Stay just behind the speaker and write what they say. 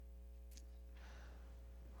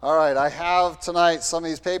All right, I have tonight some of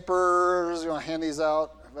these papers. You want to hand these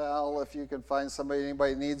out, Val, if you can find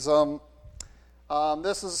anybody needs them.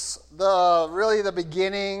 This is really the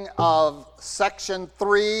beginning of section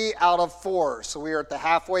 3 out of 4. So we are at the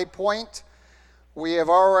halfway point. We have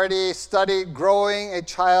already studied growing a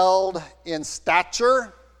child in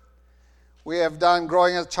stature. We have done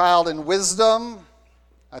growing a child in wisdom.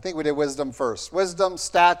 I think we did wisdom first. Wisdom,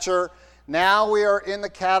 stature. Now we are in the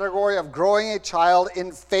category of growing a child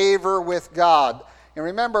in favor with God. And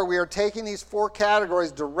remember, we are taking these 4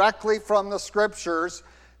 categories directly from the scriptures.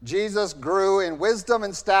 Jesus grew in wisdom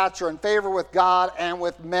and stature in favor with God and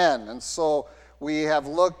with men. And so we have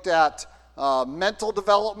looked at mental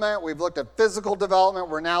development. We've looked at physical development.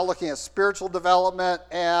 We're now looking at spiritual development.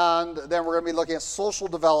 And then we're going to be looking at social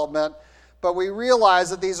development. But we realize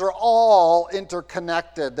that these are all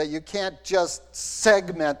interconnected, that you can't just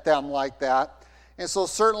segment them like that. And so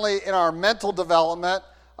certainly in our mental development,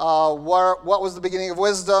 what was the beginning of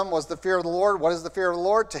wisdom? Was the fear of the Lord. What is the fear of the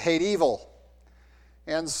Lord? To hate evil.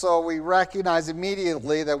 And so we recognize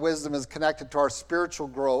immediately that wisdom is connected to our spiritual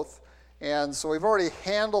growth. And so we've already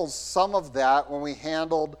handled some of that when we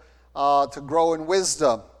handled to grow in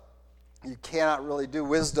wisdom. You cannot really do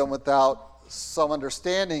wisdom without some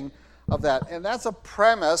understanding of that. And that's a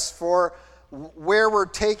premise for where we're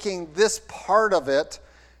taking this part of it,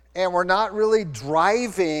 and we're not really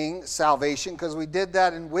driving salvation because we did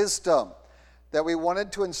that in wisdom, that we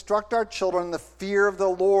wanted to instruct our children in the fear of the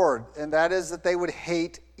Lord, and that is that they would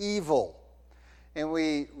hate evil. And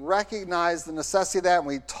we recognized the necessity of that, and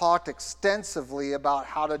we talked extensively about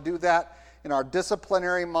how to do that in our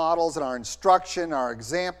disciplinary models, in our instruction, our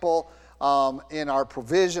example, in our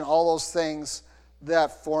provision, all those things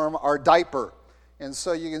that form our diaper. And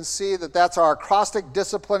so you can see that that's our acrostic: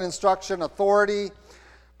 discipline, instruction, authority,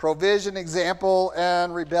 provision, example,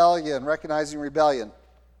 and rebellion, recognizing rebellion.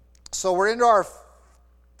 So we're into our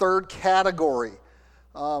 3rd category.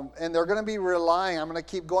 And they're going to be relying, I'm going to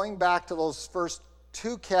keep going back to those first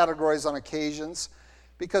 2 categories on occasions,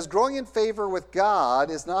 because growing in favor with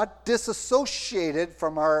God is not disassociated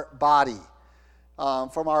from our body,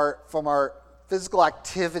 from our physical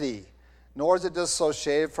activity, nor is it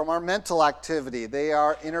dissociated from our mental activity. They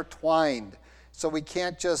are intertwined. So we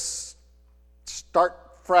can't just start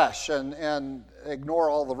fresh and ignore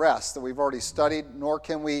all the rest that we've already studied, nor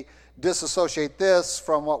can we disassociate this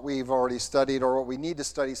from what we've already studied or what we need to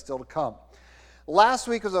study still to come. Last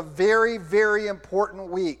week was a very, very important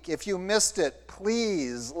week. If you missed it,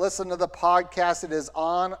 please listen to the podcast. It is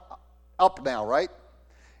up now, right?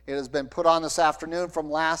 It has been put on this afternoon from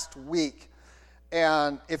last week.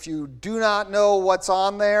 And if you do not know what's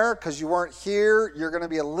on there because you weren't here, you're going to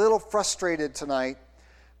be a little frustrated tonight,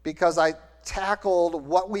 because I tackled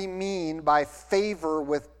what we mean by favor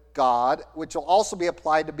with God, which will also be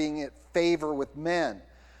applied to being in favor with men.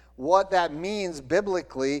 What that means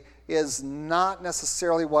biblically is not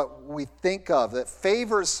necessarily what we think of. That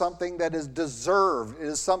favor is something that is deserved. It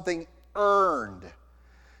is something earned.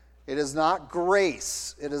 It is not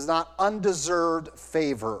grace. It is not undeserved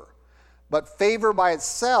favor. But favor by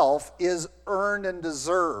itself is earned and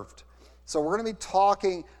deserved. So we're going to be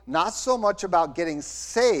talking not so much about getting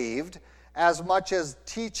saved as much as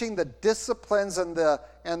teaching the disciplines and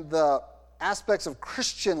the aspects of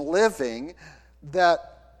Christian living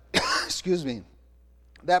that,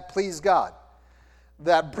 that please God,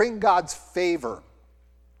 that bring God's favor.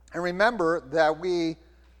 And remember that we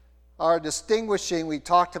are distinguishing, we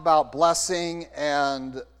talked about blessing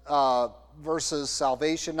and versus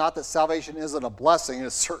salvation. Not that salvation isn't a blessing, it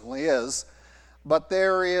certainly is, but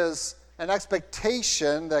there is an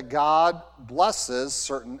expectation that God blesses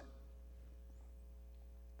certain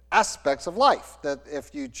aspects of life, that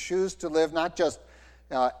if you choose to live not just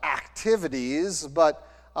activities, but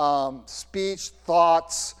speech,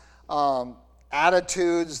 thoughts,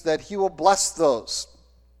 attitudes, that He will bless those.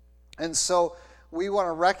 And so we want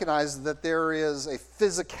to recognize that there is a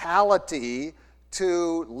physicality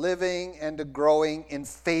to living and to growing in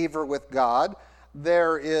favor with God.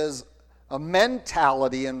 There is a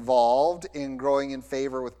mentality involved in growing in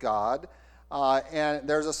favor with God. And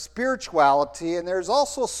there's a spirituality, and there's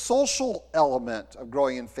also a social element of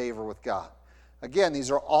growing in favor with God. Again,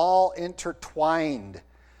 these are all intertwined,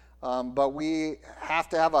 but we have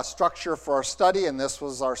to have a structure for our study, and this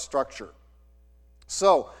was our structure.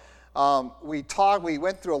 So we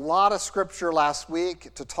went through a lot of scripture last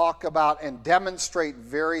week to talk about and demonstrate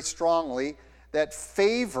very strongly that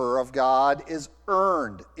favor of God is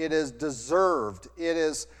earned. It is deserved. It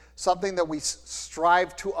is something that we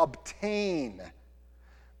strive to obtain,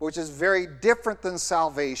 which is very different than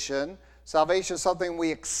salvation. Salvation is something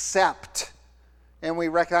we accept. and we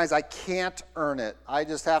recognize I can't earn it. I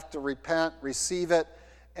just have to repent, receive it,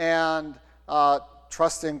 and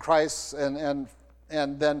trust in Christ and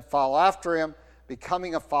then follow after him,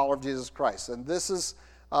 becoming a follower of Jesus Christ. And this is,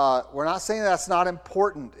 we're not saying that's not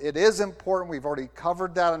important. It is important. We've already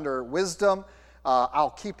covered that under wisdom.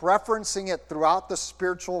 I'll keep referencing it throughout the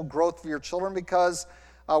spiritual growth of your children because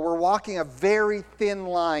we're walking a very thin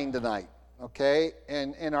line tonight, okay,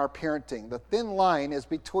 in our parenting. The thin line is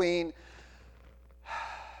between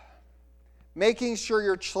making sure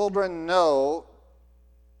your children know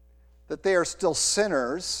that they are still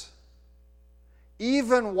sinners,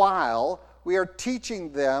 even while we are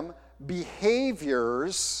teaching them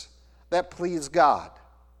behaviors that please God.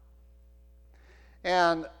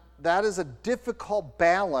 And that is a difficult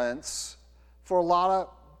balance for a lot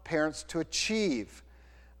of parents to achieve.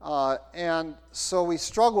 And so we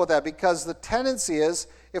struggle with that because the tendency is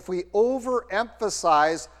if we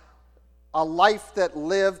overemphasize a life that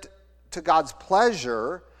lived to God's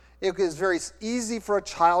pleasure, it is very easy for a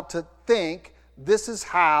child to think this is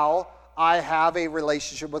how I have a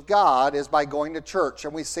relationship with God is by going to church.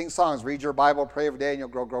 And we sing songs, read your Bible, pray every day, and you'll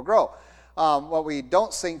grow, grow, grow. What we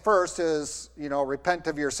don't sing first is, repent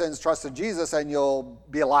of your sins, trust in Jesus, and you'll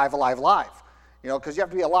be alive, alive, alive. Because you have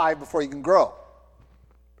to be alive before you can grow.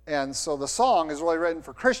 And so the song is really written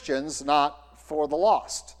for Christians, not for the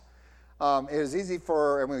lost. It is easy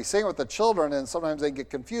and when we sing it with the children, and sometimes they get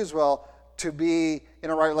confused, well, to be in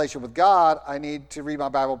a right relationship with God, I need to read my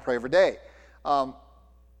Bible, pray every day.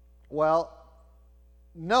 Well,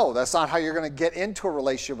 no, that's not how you're going to get into a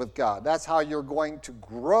relationship with God. That's how you're going to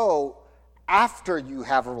grow after you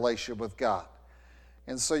have a relationship with God.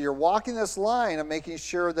 And so you're walking this line of making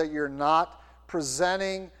sure that you're not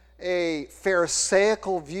presenting a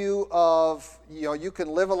pharisaical view of, you can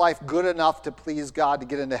live a life good enough to please God to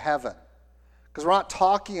get into heaven. Because we're not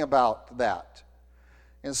talking about that.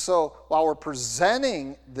 And so while we're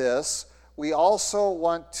presenting this, we also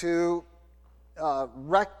want to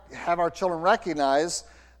have our children recognize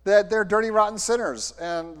that they're dirty, rotten sinners,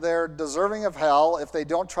 and they're deserving of hell if they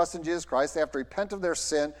don't trust in Jesus Christ. They have to repent of their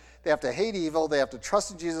sin. They have to hate evil. They have to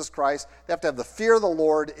trust in Jesus Christ. They have to have the fear of the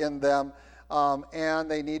Lord in them, and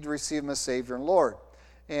they need to receive him as Savior and Lord.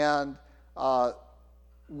 And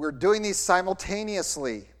we're doing these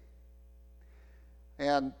simultaneously,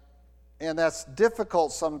 and that's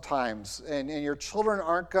difficult sometimes, and your children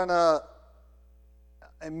aren't going to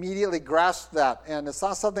immediately grasp that, and it's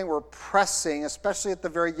not something we're pressing, especially at the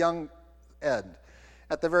very young end.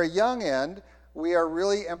 At the very young end, we are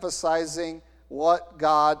really emphasizing what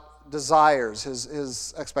God desires,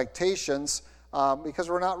 his expectations, because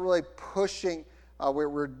we're not really pushing,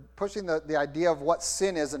 we're pushing the idea of what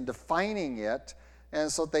sin is and defining it,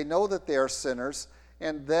 and so they know that they are sinners,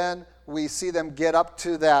 and then we see them get up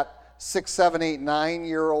to that 6, 7, 8,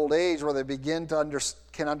 9-year-old age where they begin to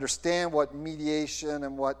can understand what mediation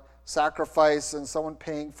and what sacrifice and someone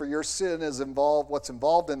paying for your sin is involved, what's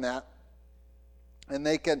involved in that, and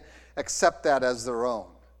they can accept that as their own.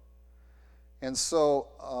 And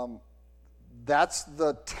so that's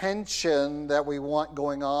the tension that we want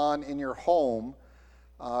going on in your home,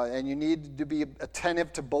 and you need to be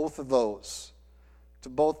attentive to both of those, to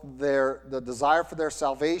both the desire for their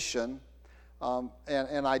salvation.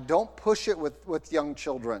 And I don't push it with young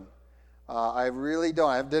children. I really don't.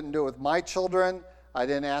 I didn't do it with my children. I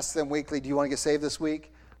didn't ask them weekly, do you want to get saved this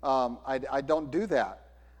week? I don't do that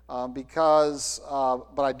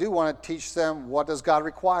but I do want to teach them what does God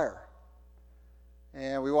require.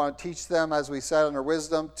 And we want to teach them, as we said under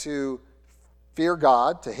wisdom, to fear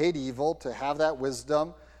God, to hate evil, to have that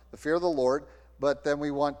wisdom, the fear of the Lord. But then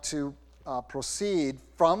we want to proceed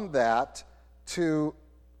from that to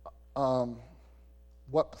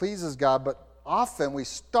what pleases God, but often we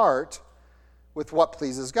start with what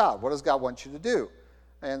pleases God. What does God want you to do?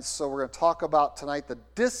 And so we're going to talk about tonight the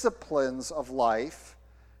disciplines of life.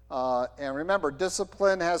 And remember,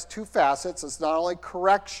 discipline has two facets. It's not only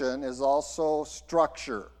correction, it's also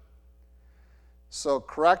structure. So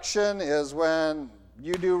correction is when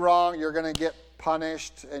you do wrong, you're going to get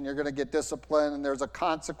punished, and you're going to get disciplined, and there's a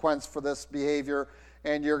consequence for this behavior,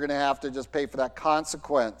 and you're going to have to just pay for that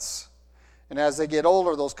consequence. And as they get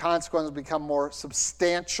older, those consequences become more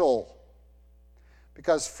substantial.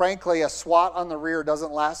 Because frankly, a swat on the rear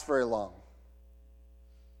doesn't last very long.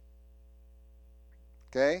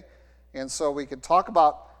 Okay? And so we can talk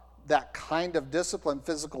about that kind of discipline,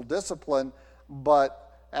 physical discipline,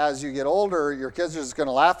 but as you get older, your kids are just going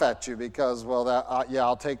to laugh at you because, well,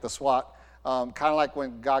 I'll take the swat. Kind of like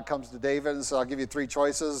when God comes to David and says, I'll give you 3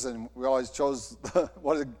 choices, and we always chose,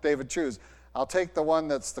 what did David choose? I'll take the one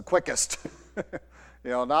that's the quickest.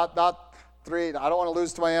 Not 3, I don't want to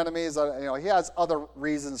lose to my enemies. He has other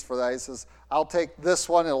reasons for that. He says, I'll take this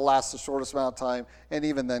one. It'll last the shortest amount of time. And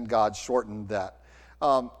even then, God shortened that.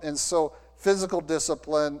 And so physical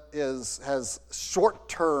discipline has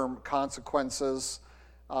short-term consequences.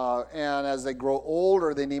 And as they grow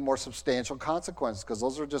older, they need more substantial consequences because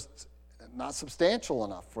those are just not substantial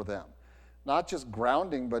enough for them. Not just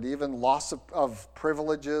grounding, but even loss of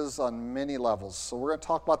privileges on many levels. So we're going to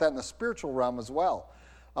talk about that in the spiritual realm as well.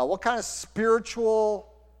 What kind of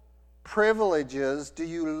spiritual privileges do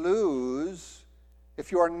you lose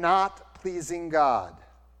if you are not pleasing God?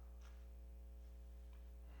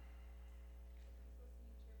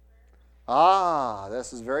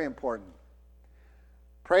 This is very important.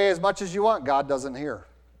 Pray as much as you want, God doesn't hear.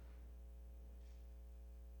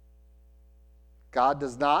 God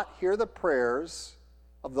does not hear the prayers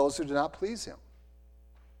of those who do not please him.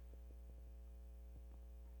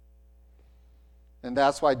 And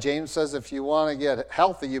that's why James says if you want to get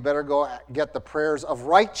healthy, you better go get the prayers of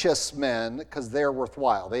righteous men because they're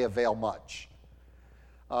worthwhile. They avail much.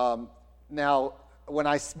 Now, when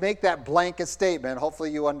I make that blanket statement,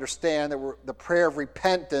 hopefully you understand that the prayer of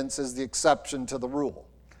repentance is the exception to the rule.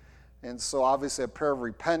 And so obviously a prayer of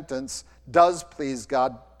repentance does please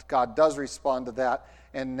God. God does respond to that,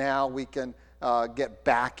 and now we can get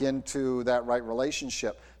back into that right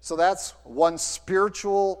relationship. So that's one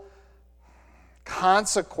spiritual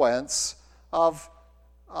consequence of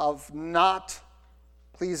not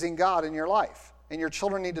pleasing God in your life. And your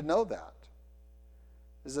children need to know that,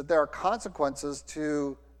 is that there are consequences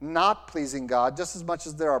to not pleasing God just as much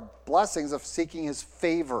as there are blessings of seeking his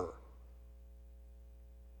favor.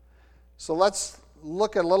 So let's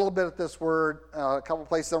look a little bit at this word, a couple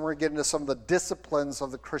places, then we're going to get into some of the disciplines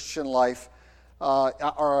of the Christian life,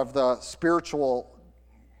 or of the spiritual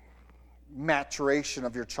maturation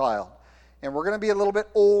of your child. And we're going to be a little bit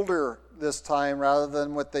older this time rather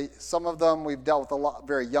than with some of them we've dealt with a lot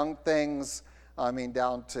very young things,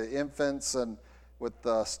 down to infants and with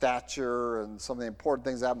stature and some of the important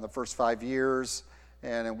things that happen in the first 5 years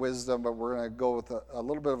and in wisdom, but we're going to go with a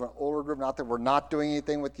little bit of an older group. Not that we're not doing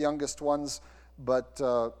anything with the youngest ones, but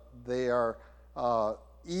they are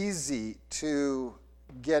easy to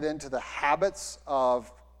get into the habits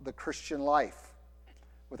of the Christian life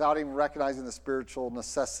without even recognizing the spiritual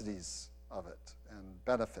necessities of it and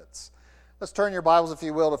benefits. Let's turn your Bibles, if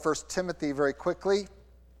you will, to 1 Timothy very quickly.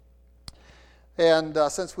 And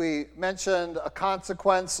since we mentioned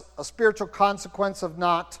a spiritual consequence of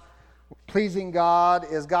not pleasing God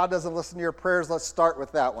is God doesn't listen to your prayers, let's start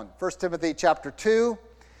with that one. 1 Timothy chapter 2.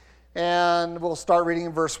 And we'll start reading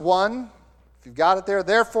in verse 1. If you've got it there.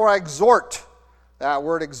 Therefore I exhort. That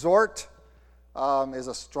word exhort is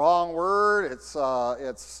a strong word.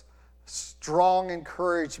 It's strong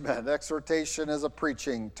encouragement. Exhortation is a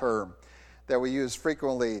preaching term that we use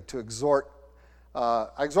frequently to exhort. I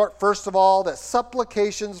exhort first of all that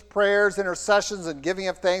supplications, prayers, intercessions, and giving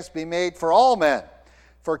of thanks be made for all men,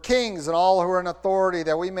 for kings and all who are in authority,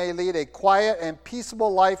 that we may lead a quiet and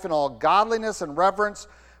peaceable life in all godliness and reverence.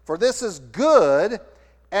 For this is good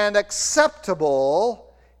and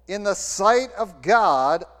acceptable in the sight of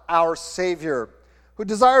God, our Savior, who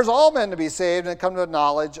desires all men to be saved and come to a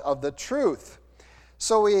knowledge of the truth.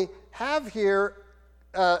 So we have here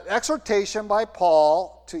exhortation by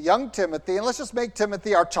Paul to young Timothy, and let's just make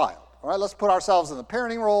Timothy our child. All right, let's put ourselves in the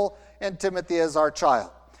parenting role, and Timothy is our child.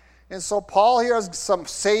 And so Paul here has some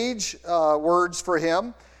sage words for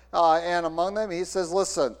him, and among them he says,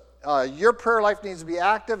 listen, your prayer life needs to be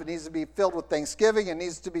active. It needs to be filled with thanksgiving. It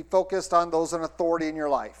needs to be focused on those in authority in your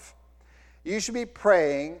life. You should be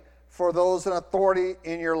praying for those in authority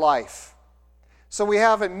in your life. So we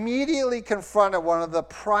have immediately confronted one of the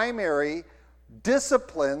primary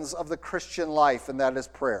disciplines of the Christian life, and that is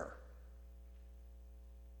prayer.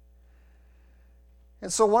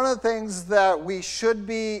 And so one of the things that we should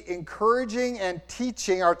be encouraging and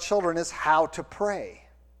teaching our children is how to pray.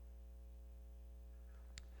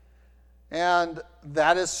 And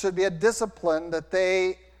that should be a discipline that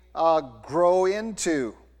they grow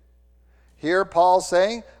into. Here Paul's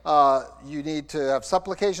saying you need to have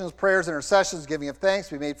supplications, prayers, intercessions, giving of thanks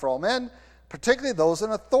be made for all men, particularly those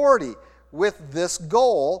in authority, with this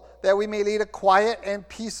goal that we may lead a quiet and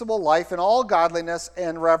peaceable life in all godliness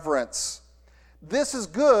and reverence. This is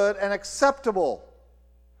good and acceptable.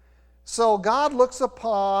 So God looks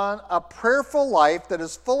upon a prayerful life that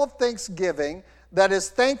is full of thanksgiving, that is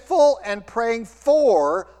thankful and praying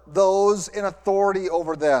for those in authority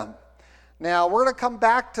over them. Now, we're going to come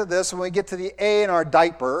back to this when we get to the A in our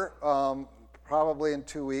diaper, probably in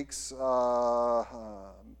 2 weeks,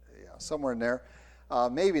 somewhere in there,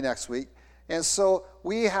 maybe next week. And so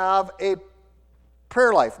we have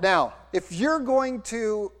prayer life. Now, if you're going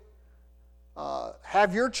to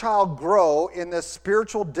have your child grow in this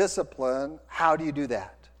spiritual discipline, how do you do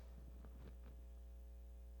that?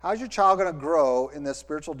 How's your child going to grow in this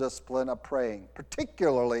spiritual discipline of praying,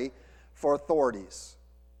 particularly for authorities?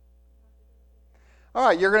 All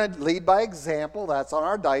right, you're going to lead by example. That's on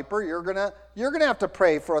our diaper. You're going to have to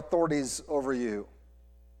pray for authorities over you.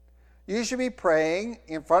 You should be praying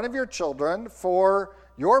in front of your children for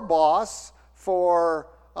your boss, for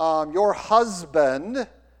your husband,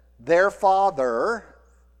 their father,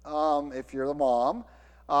 if you're the mom.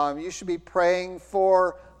 You should be praying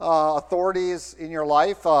for authorities in your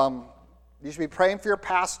life. You should be praying for your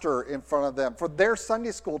pastor in front of them, for their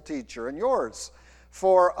Sunday school teacher and yours,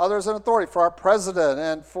 for others in authority, for our president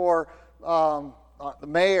and for the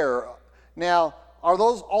mayor. Now, are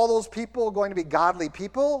all those people going to be godly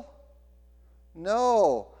people?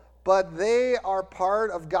 No, but they are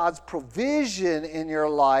part of God's provision in your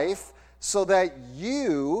life so that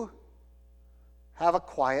you have a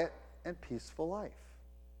quiet and peaceful life.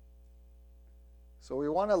 So we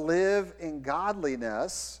want to live in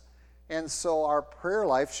godliness, and so our prayer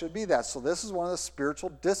life should be that. So this is one of the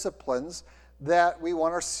spiritual disciplines that we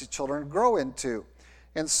want our children to grow into.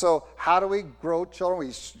 And so how do we grow children?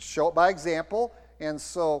 We show it by example. And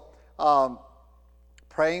so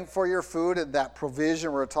praying for your food and that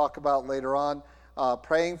provision we're going to talk about later on,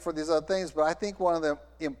 praying for these other things. But I think one of the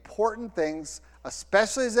important things,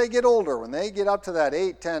 especially as they get older, when they get up to that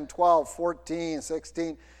 8, 10, 12, 14,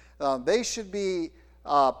 16, they should be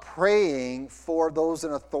praying for those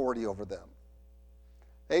in authority over them.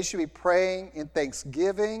 They should be praying in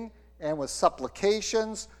thanksgiving and with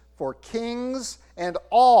supplications for kings and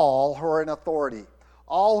all who are in authority,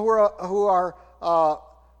 all who are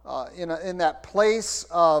in that place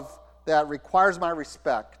of that requires my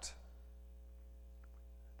respect,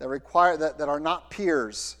 that are not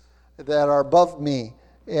peers, that are above me,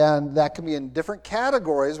 and that can be in different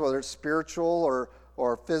categories, whether it's spiritual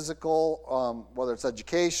or physical, whether it's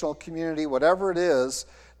educational, community, whatever it is,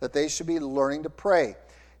 that they should be learning to pray.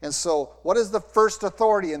 And so, what is the first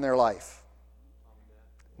authority in their life?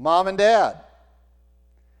 Mom and Dad.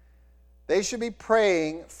 They should be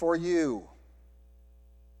praying for you.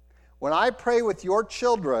 When I pray with your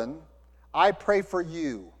children, I pray for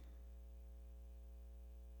you.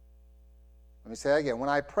 Let me say that again. When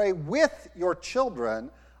I pray with your children,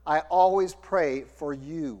 I always pray for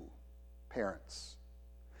you, parents.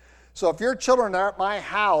 So if your children are at my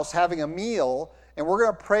house having a meal and we're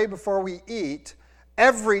going to pray before we eat,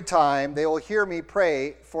 every time they will hear me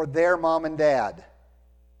pray for their mom and dad.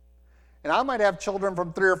 And I might have children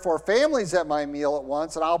from 3 or 4 families at my meal at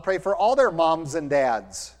once, and I'll pray for all their moms and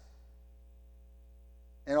dads.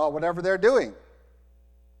 Whatever they're doing.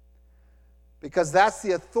 Because that's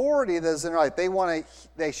the authority that is in their life.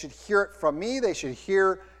 They should hear it from me. They should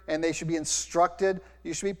hear and they should be instructed.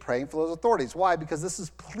 You should be praying for those authorities. Why? Because this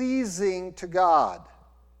is pleasing to God.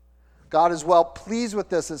 God is well pleased with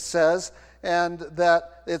this, it says, and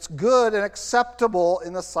that it's good and acceptable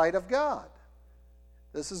in the sight of God.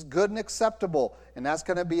 This is good and acceptable, and that's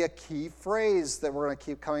going to be a key phrase that we're going to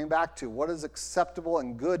keep coming back to. What is acceptable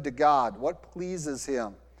and good to God? What pleases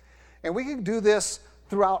Him? And we can do this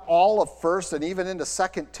throughout all of 1st and even into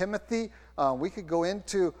 2 Timothy. We could go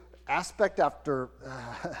into aspect after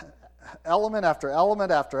element after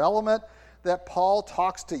element after element that Paul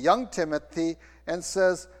talks to young Timothy and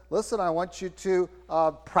says, listen, I want you to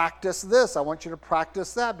practice this. I want you to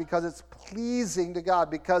practice that because it's pleasing to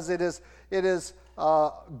God, because it is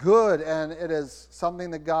good, and it is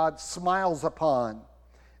something that God smiles upon,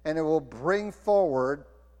 and it will bring forward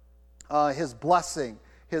His blessing,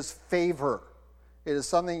 His favor. It is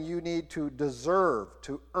something you need to deserve,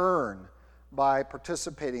 to earn by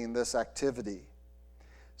participating in this activity.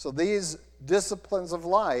 So these disciplines of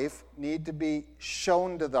life need to be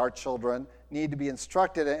shown to our children, need to be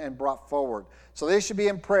instructed and brought forward. So they should be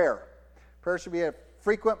in prayer. Prayer should be a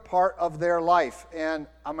frequent part of their life. And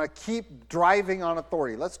I'm going to keep driving on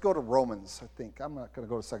authority. Let's go to Romans, I think. I'm not going to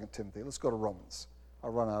go to 2 Timothy. Let's go to Romans.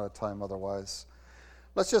 I'll run out of time otherwise.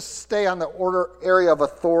 Let's just stay on the area of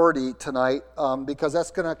authority tonight, because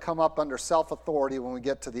that's going to come up under self-authority when we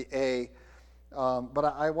get to the A. But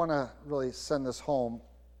I want to really send this home.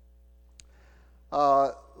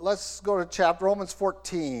 Let's go to Romans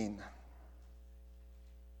 14.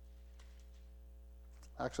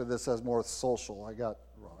 Actually, this has more social. I got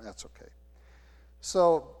wrong. That's okay.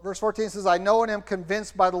 So, verse 14 says, I know and am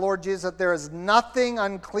convinced by the Lord Jesus that there is nothing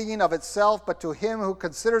unclean of itself, but to him who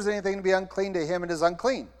considers anything to be unclean, to him it is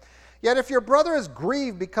unclean. Yet if your brother is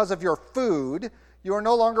grieved because of your food, You are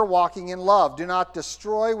no longer walking in love. Do not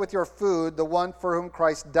destroy with your food the one for whom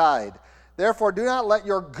Christ died. Therefore, do not let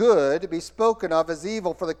your good be spoken of as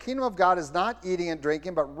evil, for the kingdom of God is not eating and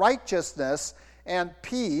drinking, but righteousness and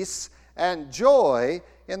peace and joy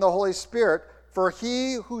in the Holy Spirit. For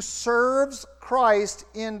he who serves Christ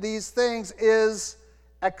in these things is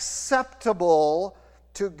acceptable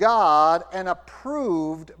to God and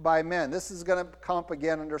approved by men. This is going to come up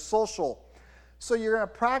again under social. So you're going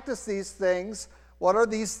to practice these things. What are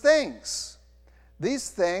these things? These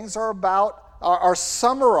things are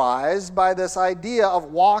summarized by this idea of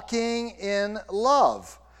walking in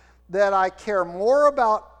love. That I care more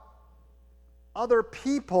about other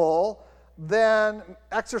people than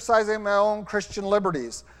exercising my own Christian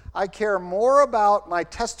liberties. I care more about my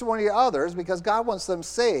testimony to others because God wants them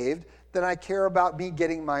saved than I care about me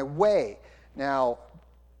getting my way. Now,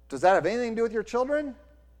 does that have anything to do with your children?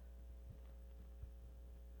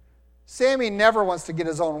 Sammy never wants to get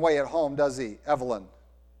his own way at home, does he, Evelyn?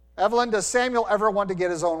 Evelyn, does Samuel ever want to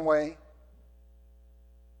get his own way?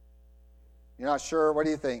 You're not sure? What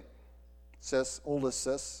do you think, sis, oldest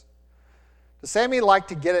sis? Does Sammy like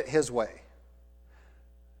to get it his way?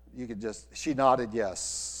 She nodded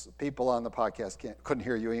yes. People on the podcast couldn't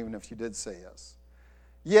hear you even if you did say yes.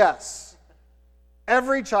 Yes.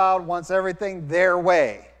 Every child wants everything their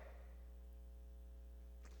way.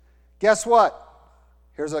 Guess what?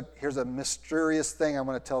 Here's a mysterious thing I'm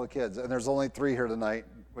going to tell the kids, and there's only 3 here tonight,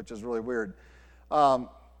 which is really weird.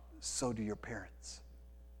 So do your parents.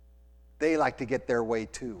 They like to get their way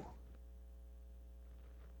too.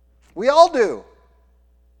 We all do.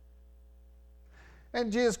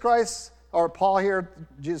 And Jesus Christ, or Paul here,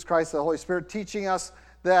 Jesus Christ, the Holy Spirit, teaching us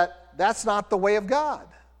that that's not the way of God.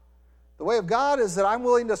 The way of God is that I'm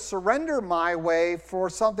willing to surrender my way for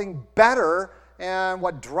something better, and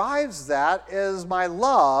what drives that is my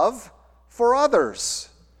love for others.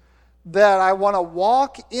 That I want to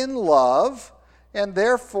walk in love, and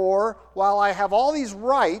therefore, while I have all these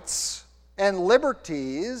rights and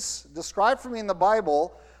liberties described for me in the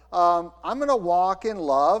Bible, I'm going to walk in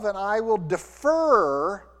love, and I will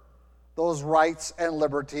defer those rights and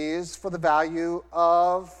liberties for the value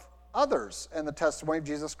of others and the testimony of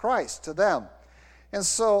Jesus Christ to them. And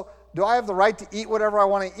so, do I have the right to eat whatever I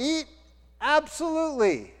want to eat?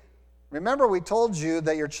 Absolutely. Remember, we told you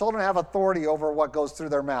that your children have authority over what goes through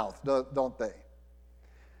their mouth, don't they?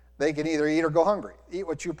 They can either eat or go hungry. Eat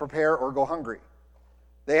what you prepare or go hungry.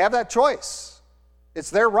 They have that choice. It's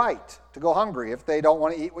their right to go hungry if they don't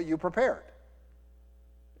want to eat what you prepared.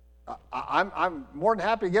 I'm more than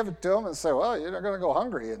happy to give it to them and say, well, you're not going to go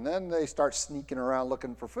hungry. And then they start sneaking around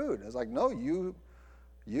looking for food. It's like, no, you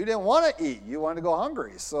didn't want to eat. You wanted to go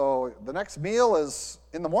hungry. So the next meal is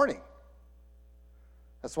in the morning.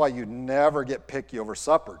 That's why you never get picky over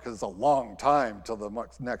supper, because it's a long time till the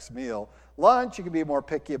next meal. Lunch you can be more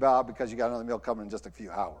picky about because you got another meal coming in just a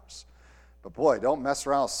few hours. But boy, don't mess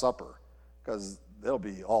around with supper, because it'll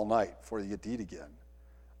be all night before you get to eat again.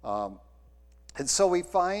 And so we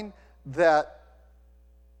find that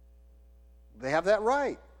they have that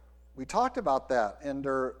right. We talked about that, and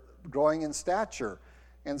they're growing in stature.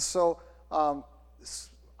 And so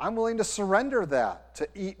I'm willing to surrender that, to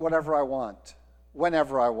eat whatever I want,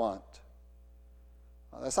 whenever I want.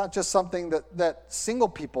 That's not just something that single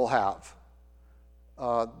people have,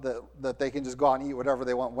 that they can just go out and eat whatever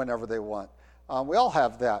they want, whenever they want. We all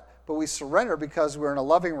have that, but we surrender because we're in a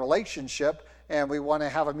loving relationship and we want to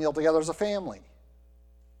have a meal together as a family.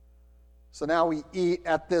 So now we eat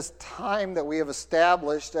at this time that we have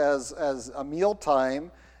established as a meal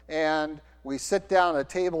time, and we sit down at a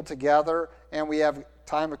table together and we have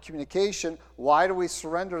time of communication. Why do we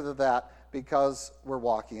surrender to that? Because we're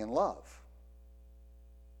walking in love.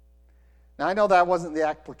 Now, I know that wasn't the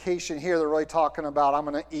application here. They're really talking about, I'm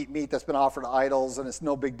going to eat meat that's been offered to idols, and it's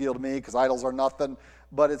no big deal to me because idols are nothing.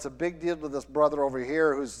 But it's a big deal to this brother over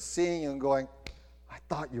here who's seeing you and going, I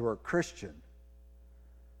thought you were a Christian.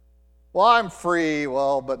 Well, I'm free.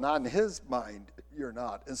 Well, but not in his mind, you're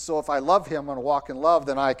not. And so if I love him and walk in love,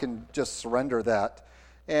 then I can just surrender that.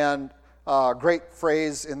 And a great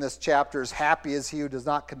phrase in this chapter is, happy is he who does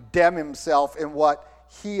not condemn himself in what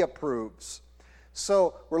he approves.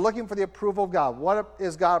 So we're looking for the approval of God. What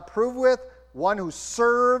is God approved with? One who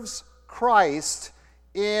serves Christ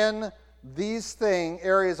in these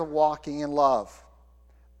areas of walking in love.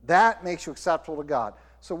 That makes you acceptable to God.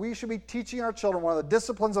 So we should be teaching our children, one of the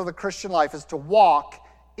disciplines of the Christian life is to walk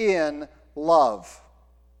in love.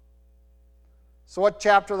 So what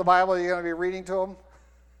chapter of the Bible are you going to be reading to them?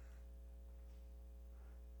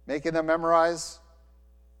 Making them memorize?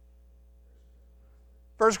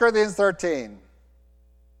 1 Corinthians 13.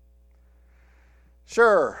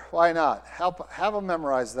 Sure, why not? Have them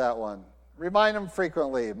memorize that one. Remind them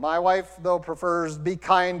frequently. My wife, though, prefers be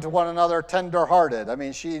kind to one another, tender-hearted. I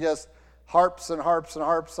mean, she just harps and harps and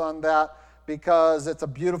harps on that because it's a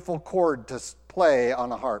beautiful chord to play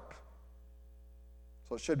on a harp.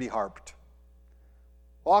 So it should be harped.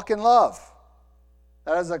 Walk in love.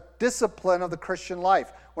 That is a discipline of the Christian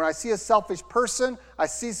life. When I see a selfish person, I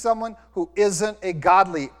see someone who isn't a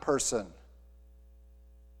godly person.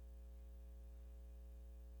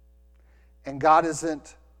 And God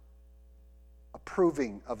isn't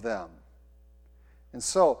approving of them. And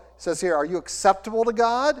so, it says here, are you acceptable to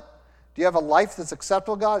God? Do you have a life that's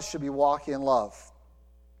acceptable to God? It should be walking in love.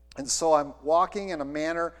 And so I'm walking in a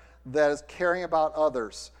manner that is caring about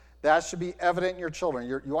others. That should be evident in your children.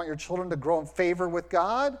 You want your children to grow in favor with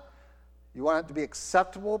God? You want it to be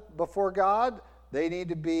acceptable before God? They need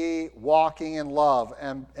to be walking in love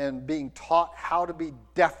and being taught how to be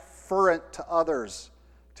deferent to others,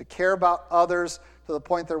 to care about others to the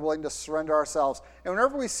point they're willing to surrender ourselves. And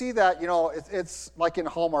whenever we see that, it's like in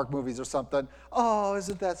Hallmark movies or something. Oh,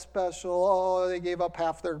 isn't that special? Oh, they gave up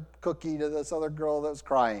half their cookie to this other girl that was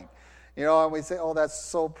crying. And we say, oh, that's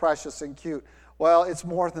so precious and cute. Well, it's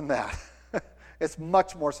more than that. It's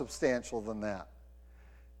much more substantial than that.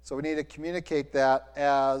 So we need to communicate that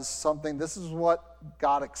as something, this is what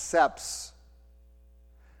God accepts.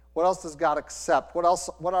 What else does God accept? What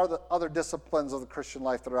are the other disciplines of the Christian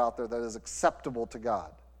life that are out there that is acceptable to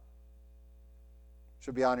God?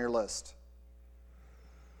 Should be on your list.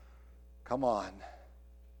 Come on.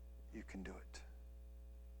 You can do it.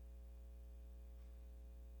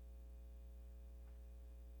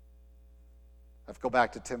 Let's go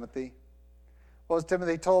back to Timothy. What was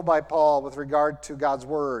Timothy told by Paul with regard to God's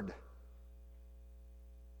word?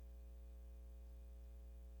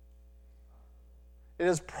 It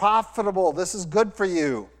is profitable. This is good for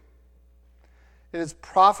you. It is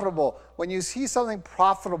profitable. When you see something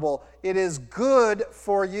profitable, it is good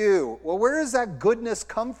for you. Well, where does that goodness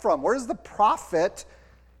come from? Where does the profit?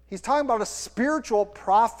 He's talking about a spiritual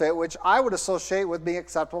profit, which I would associate with being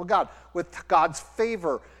acceptable to God, with God's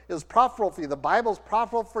favor. It is profitable for you. The Bible is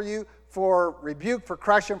profitable for you for rebuke, for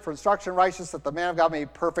correction, for instruction, righteousness, that the man of God may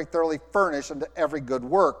be perfect, thoroughly furnished unto every good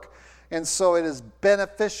work. And so it is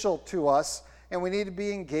beneficial to us, and we need to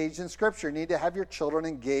be engaged in Scripture. You need to have your children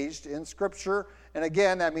engaged in Scripture. And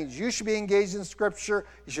again, that means you should be engaged in Scripture.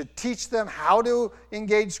 You should teach them how to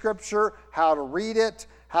engage Scripture, how to read it,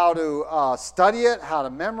 how to study it, how to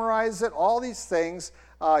memorize it, all these things.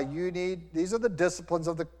 These are the disciplines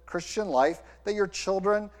of the Christian life that your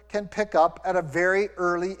children can pick up at a very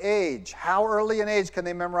early age. How early an age can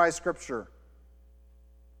they memorize Scripture?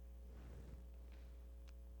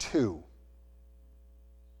 2.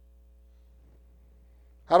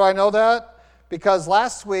 How do I know that? Because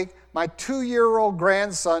last week, my 2-year-old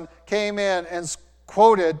grandson came in and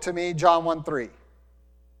quoted to me John 1:3.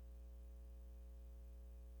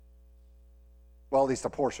 Well, at least a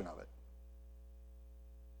portion of it.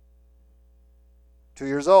 2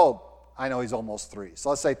 years old. I know he's almost 3. So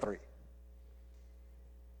let's say 3.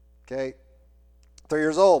 Okay? 3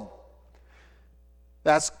 years old.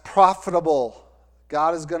 That's profitable.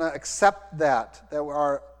 God is going to accept that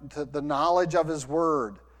the knowledge of His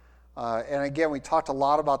Word. And again, we talked a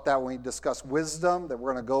lot about that when we discussed wisdom, that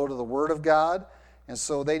we're going to go to the Word of God. And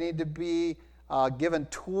so they need to be given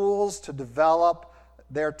tools to develop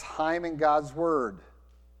their time in God's Word.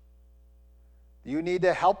 You need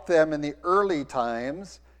to help them in the early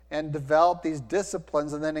times and develop these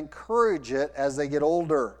disciplines and then encourage it as they get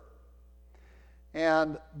older.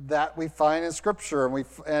 And that we find in Scripture.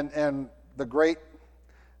 And the great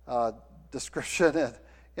description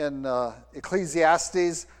in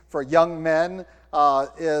Ecclesiastes for young men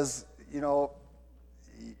is,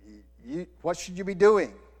 what should you be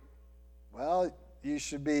doing? Well, you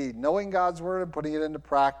should be knowing God's Word and putting it into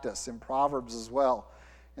practice, in Proverbs as well.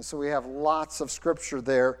 And so we have lots of Scripture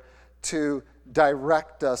there to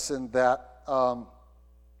direct us in that,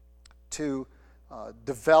 to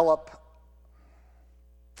develop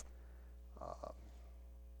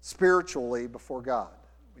spiritually before God.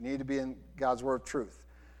 We need to be in God's Word of truth.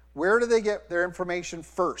 Where do they get their information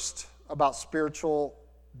first about spiritual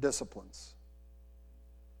disciplines?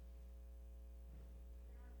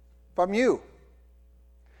 From you.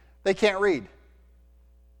 They can't read.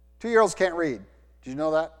 2-year-olds can't read. Did you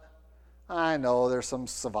know that? I know there's some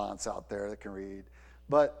savants out there that can read,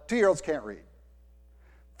 but 2-year-olds can't read.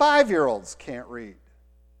 5-year-olds can't read.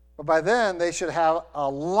 But by then, they should have a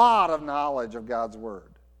lot of knowledge of God's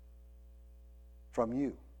Word. From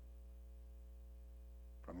you.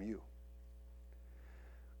 From you.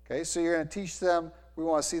 Okay, so you're going to teach them We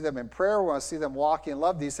want to see them in prayer. We want to see them walk in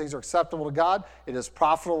love. These things are acceptable to God. It is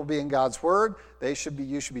profitable to be in God's Word. You should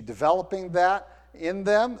be developing that in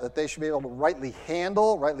them, that they should be able to rightly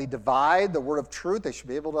handle, rightly divide the word of truth. They should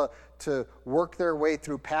be able to work their way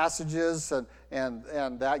through passages, and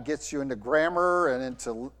that gets you into grammar and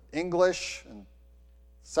into English and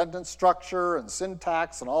sentence structure and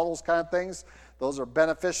syntax and all those kind of things. Those are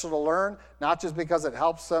beneficial to learn, not just because it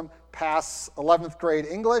helps them pass 11th grade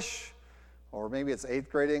English, or maybe it's 8th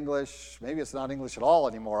grade English, maybe it's not English at all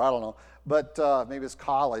anymore, I don't know, but maybe it's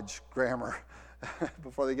college grammar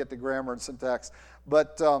before they get to grammar and syntax.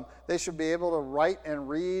 But they should be able to write and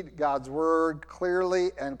read God's Word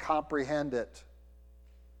clearly and comprehend it.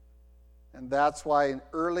 And that's why in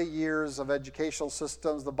early years of educational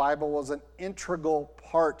systems, the Bible was an integral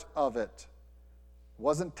part of it. It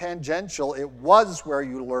wasn't tangential, it was where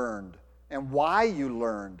you learned and why you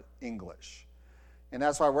learned English. And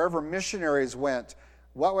that's why wherever missionaries went,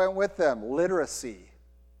 what went with them? Literacy.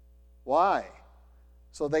 Why?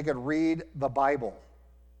 So they could read the Bible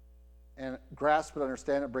and grasp it,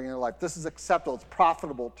 understand it, bring it to life. This is acceptable. It's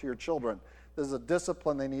profitable to your children. This is a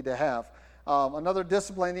discipline they need to have. Another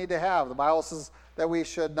discipline they need to have, the Bible says that we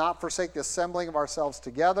should not forsake the assembling of ourselves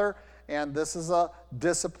together, and this is a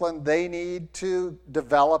discipline they need to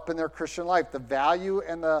develop in their Christian life. The value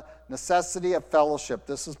and the necessity of fellowship.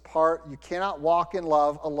 This is part, you cannot walk in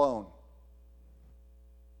love alone.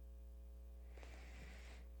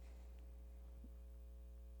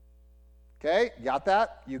 Okay, got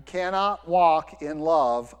that? You cannot walk in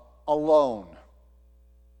love alone.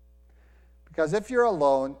 Because if you're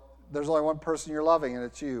alone, there's only one person you're loving, and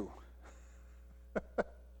it's you.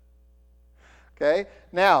 Okay?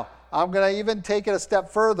 Now, I'm going to even take it a step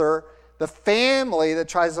further. The family that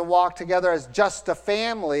tries to walk together as just a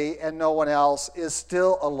family and no one else is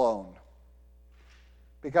still alone.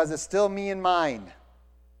 Because it's still me and mine.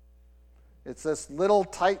 It's this little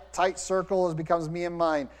tight circle that becomes me and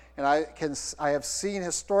mine. And I have seen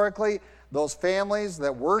historically those families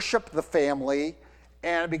that worship the family,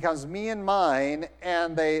 and it becomes me and mine,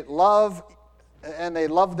 and they love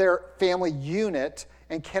their family unit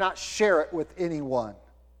and cannot share it with anyone.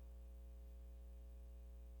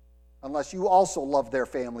 Unless you also love their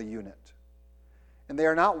family unit. And they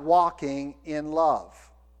are not walking in love.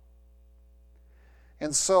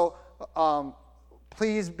 And so,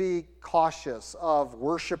 please be cautious of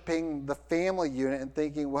worshiping the family unit and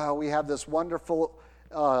thinking, well, we have this wonderful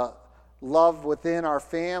love within our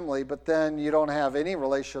family, but then you don't have any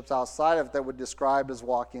relationships outside of it that would describe as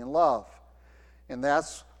walking in love. And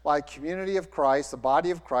that's why community of Christ, the body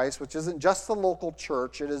of Christ, which isn't just the local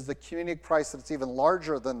church, it is the community of Christ that's even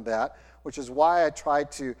larger than that, which is why I try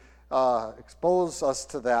to expose us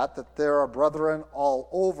to that there are brethren all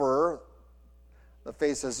over the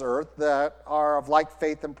face of this earth that are of like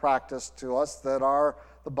faith and practice to us, that are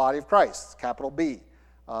the body of Christ, capital B,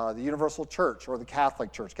 the universal church or the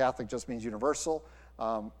Catholic church. Catholic just means universal,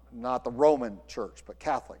 not the Roman church, but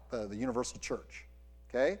Catholic, the universal church.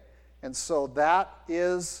 Okay? And so that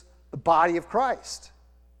is the body of Christ.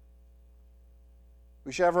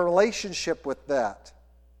 We should have a relationship with that.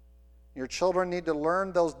 Your children need to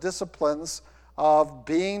learn those disciplines of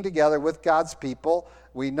being together with God's people.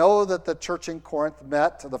 We know that the church in Corinth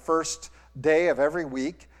met the first day of every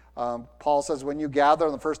week. Paul says when you gather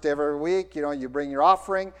on the first day of every week, you bring your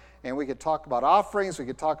offering, and we could talk about offerings, we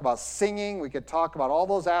could talk about singing, we could talk about all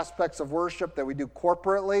those aspects of worship that we do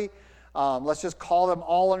corporately. Let's just call them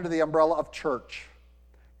all under the umbrella of church.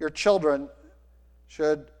 Your children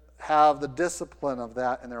should have the discipline of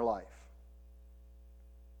that in their life.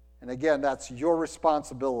 And again, that's your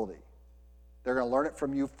responsibility. They're going to learn it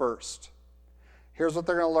from you first. Here's what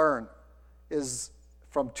they're going to learn is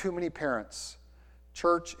from too many parents.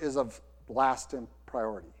 Church is of last in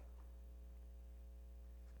priority.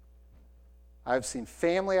 I've seen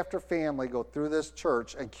family after family go through this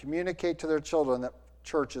church and communicate to their children that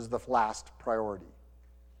church is the last priority.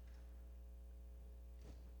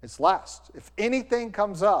 It's last. If anything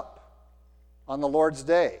comes up on the Lord's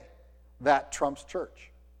day, that trumps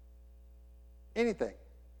church. Anything.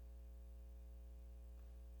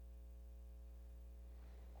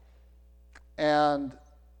 And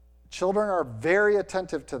children are very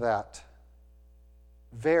attentive to that,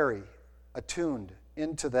 very attuned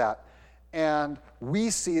into that. And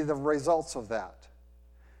we see the results of that.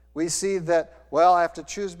 We see that, well, I have to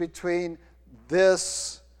choose between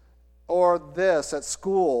this or this at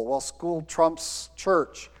school. Well, school trumps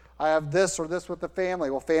church. I have this or this with the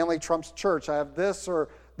family. Well, family trumps church. I have this or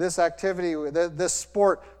this activity, this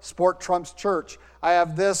sport trumps church. I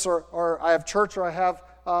have this or I have church, or I have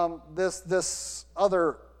this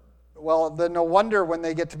other well, then no wonder when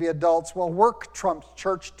they get to be adults, well, work trumps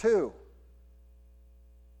church too.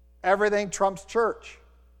 Everything trumps church.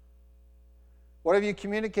 What have you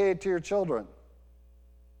communicated to your children?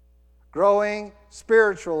 Growing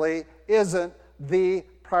spiritually isn't the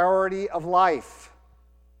priority of life.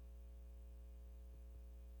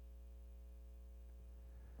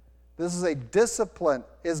 This is a discipline.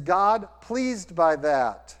 Is God pleased by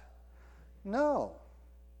that? No.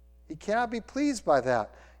 He cannot be pleased by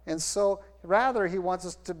that. And so, rather, he wants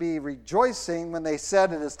us to be rejoicing when they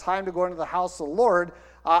said it is time to go into the house of the Lord.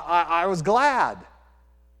 I was glad.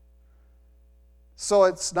 So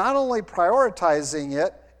it's not only prioritizing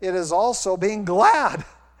it, it is also being glad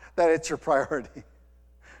that it's your priority.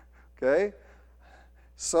 Okay?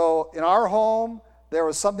 So in our home, there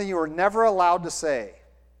was something you were never allowed to say.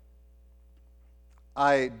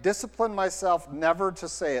 I disciplined myself never to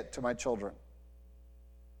say it to my children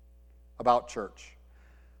about church.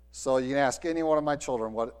 So you can ask any one of my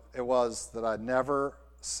children what it was that I never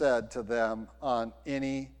said to them on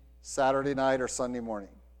any Saturday night or Sunday morning.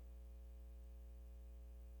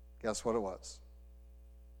 Guess what it was?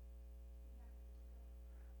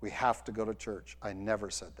 We have to go to church. I never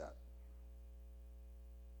said that.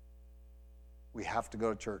 We have to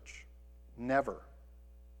go to church. Never.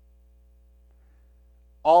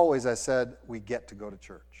 Always I said, we get to go to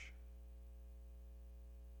church.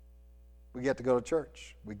 We get to go to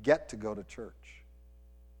church. We get to go to church.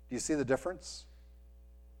 Do you see the difference?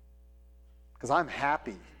 Because I'm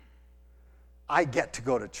happy. I get to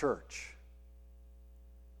go to church.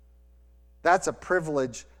 That's a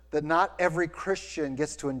privilege that not every Christian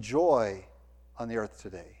gets to enjoy on the earth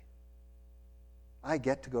today. I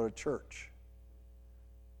get to go to church.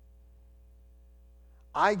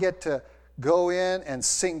 I get to go in and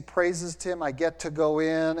sing praises to Him. I get to go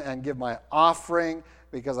in and give my offering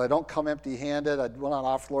because I don't come empty-handed. I will not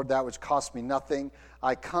offer, Lord, that which costs me nothing.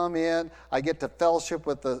 I come in. I get to fellowship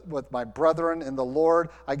with my brethren in the Lord.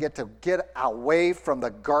 I get to get away from the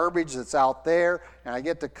garbage that's out there, and I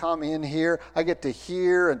get to come in here. I get to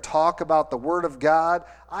hear and talk about the Word of God.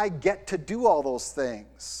 I get to do all those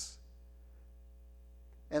things.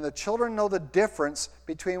 And the children know the difference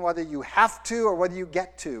between whether you have to or whether you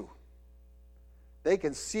get to. They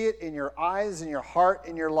can see it in your eyes, in your heart,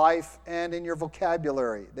 in your life, and in your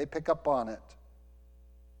vocabulary. They pick up on it.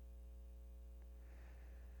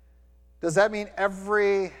 Does that mean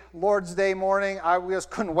every Lord's Day morning I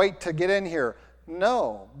just couldn't wait to get in here?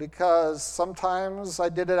 No, because sometimes I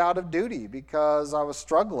did it out of duty because I was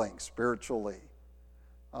struggling spiritually.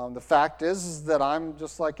 The fact is that I'm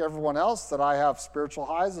just like everyone else, that I have spiritual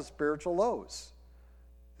highs and spiritual lows.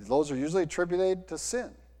 Those are usually attributed to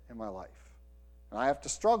sin in my life. And I have to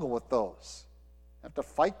struggle with those. I have to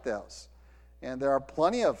fight those. And there are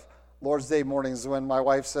plenty of Lord's Day mornings when my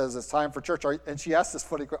wife says it's time for church. And she asks this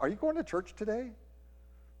funny question, are you going to church today?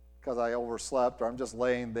 Because I overslept or I'm just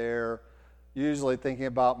laying there, usually thinking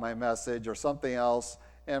about my message or something else.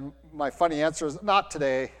 And my funny answer is, not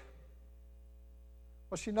today.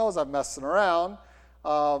 Well, she knows I'm messing around.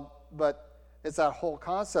 But it's that whole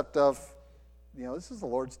concept of, this is the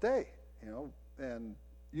Lord's Day. And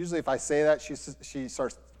usually if I say that, she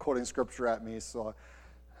starts quoting scripture at me, so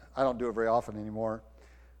I don't do it very often anymore.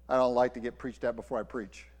 I don't like to get preached at before I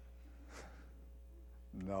preach.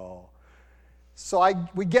 No. So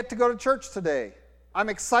we get to go to church today. I'm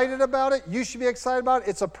excited about it. You should be excited about it.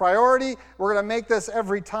 It's a priority. We're going to make this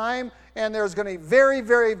every time, and there's going to be very,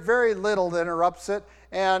 very, very little that interrupts it.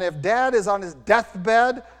 And if Dad is on his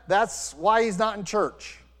deathbed, that's why he's not in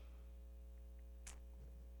church.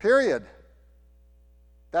 Period.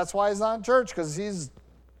 That's why he's not in church, because he's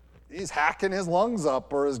hacking his lungs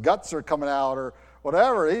up or his guts are coming out or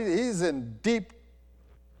whatever. He's in deep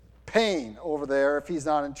pain over there if he's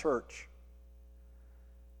not in church.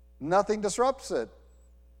 Nothing disrupts it.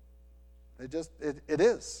 It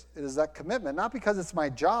is. It is that commitment. Not because it's my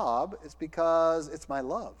job, it's because it's my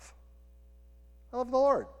love. I love the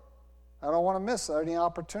Lord. I don't want to miss any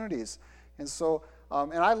opportunities. And so,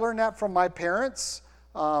 and I learned that from my parents.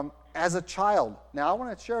 As a child. Now, I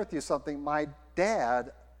want to share with you something. My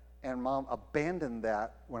dad and mom abandoned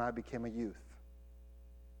that when I became a youth.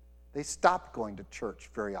 They stopped going to church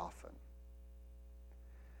very often.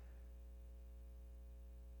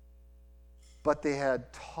 But they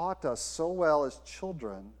had taught us so well as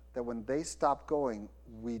children that when they stopped going,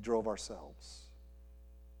 we drove ourselves.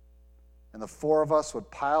 And the four of us would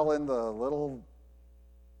pile in the little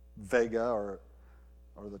Vega or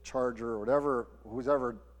the Charger or whatever,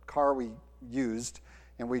 whoever car we used,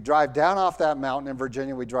 and we drive down off that mountain in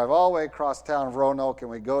Virginia. We drive all the way across town of Roanoke,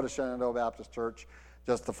 and we go to Shenandoah Baptist Church,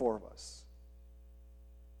 just the four of us.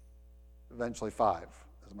 eventually 5,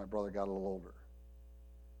 as my brother got a little older.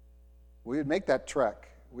 We would make that trek.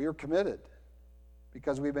 We were committed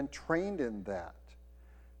because we've been trained in that.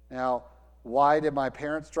 Now, why did my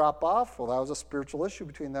parents drop off? Well, that was a spiritual issue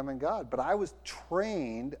between them and God. But I was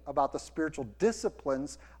trained about the spiritual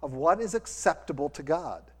disciplines of what is acceptable to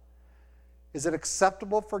God. Is it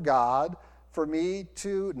acceptable for God for me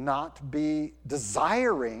to not be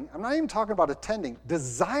desiring, I'm not even talking about attending,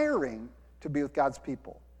 desiring to be with God's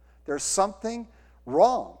people? There's something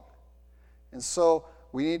wrong. And so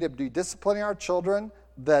we need to be disciplining our children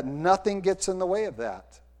that nothing gets in the way of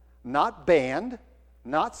that. Not band,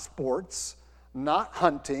 not sports, not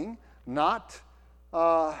hunting, not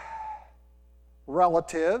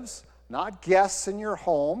relatives, not guests in your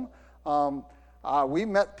home. We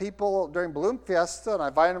met people during Balloon Fiesta, and I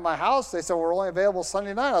invited them to my house. They said, we're only available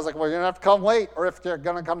Sunday night. I was like, well, you're going to have to come late, or if you're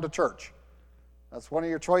going to come to church. That's one of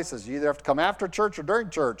your choices. You either have to come after church or during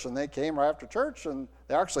church. And they came right after church, and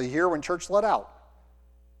they're actually here when church let out.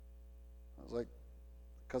 I was like,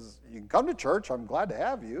 because you can come to church, I'm glad to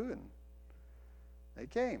have you. And they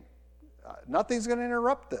came. Nothing's going to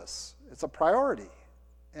interrupt this. It's a priority.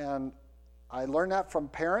 And I learned that from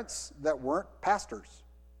parents that weren't pastors.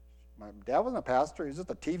 My dad wasn't a pastor. He was just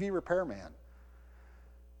a TV repairman.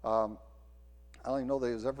 I don't even know that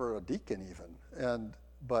he was ever a deacon even.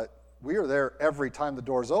 But we were there every time the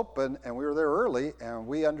doors open, and we were there early, and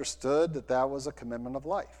we understood that that was a commitment of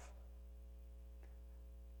life.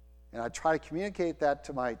 And I try to communicate that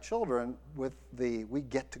to my children with we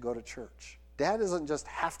get to go to church. Dad doesn't just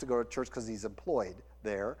have to go to church because he's employed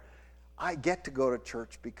there. I get to go to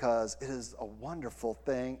church because it is a wonderful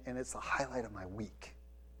thing, and it's the highlight of my week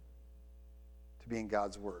to be in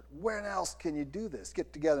God's Word. When else can you do this?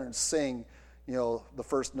 Get together and sing, the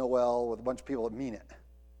first Noel with a bunch of people that mean it.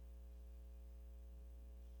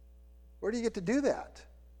 Where do you get to do that?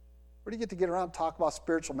 Where do you get to get around and talk about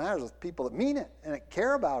spiritual matters with people that mean it and that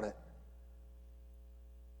care about it?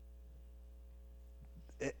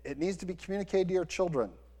 It needs to be communicated to your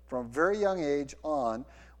children from a very young age on.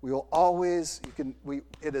 We will always,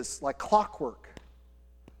 it is like clockwork.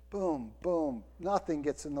 Boom, boom. Nothing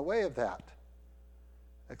gets in the way of that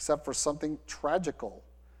except for something tragical.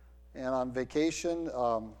 And on vacation,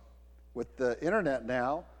 with the internet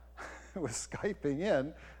now, with Skyping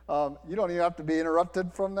in, you don't even have to be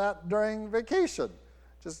interrupted from that during vacation.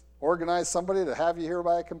 Just organize somebody to have you here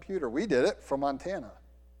by a computer. We did it from Montana.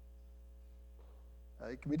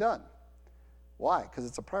 It can be done. Why? Because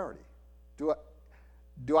it's a priority.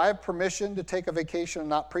 Do I have permission to take a vacation and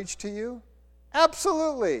not preach to you?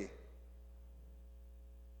 Absolutely.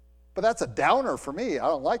 But that's a downer for me. I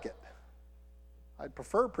don't like it. I'd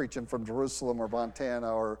prefer preaching from Jerusalem or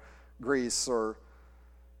Montana or Greece or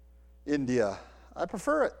India. I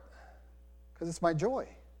prefer it because it's my joy.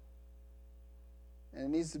 And it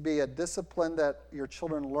needs to be a discipline that your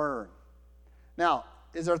children learn. Now,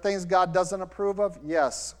 is there things God doesn't approve of?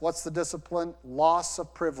 Yes. What's the discipline? Loss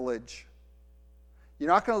of privilege. You're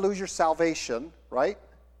not going to lose your salvation, right?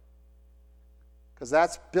 Because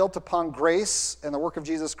that's built upon grace and the work of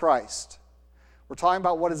Jesus Christ. We're talking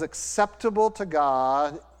about what is acceptable to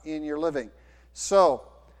God in your living. So,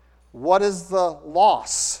 what is the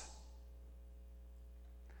loss?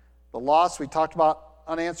 The loss, we talked about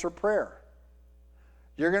unanswered prayer.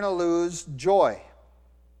 You're going to lose joy.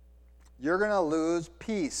 You're going to lose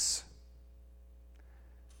peace.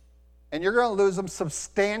 And you're going to lose them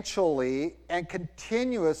substantially and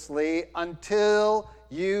continuously until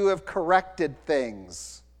you have corrected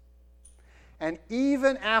things. And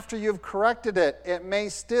even after you've corrected it, it may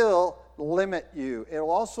still limit you. It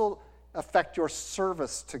will also affect your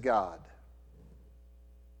service to God.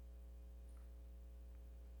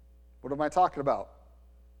 What am I talking about?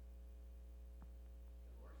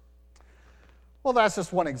 Well, that's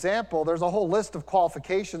just one example. There's a whole list of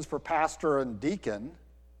qualifications for pastor and deacon,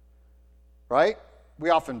 right? We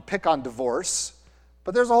often pick on divorce,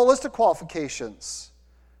 but there's a whole list of qualifications.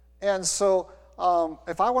 And so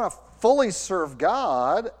if I want to fully serve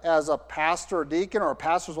God as a pastor or deacon or a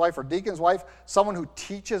pastor's wife or deacon's wife, someone who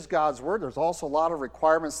teaches God's word, there's also a lot of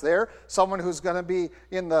requirements there. Someone who's going to be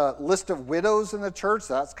in the list of widows in the church,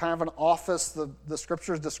 that's kind of an office the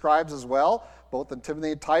scriptures describes as well, both in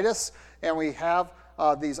Timothy and Titus. And we have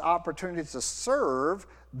these opportunities to serve.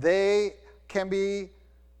 They can be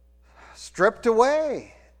stripped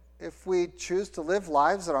away if we choose to live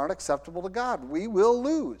lives that aren't acceptable to God. We will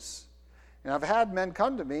lose. And I've had men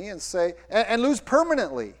come to me and say, and lose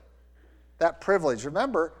permanently that privilege.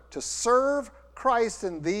 Remember, to serve Christ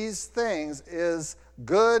in these things is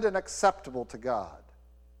good and acceptable to God.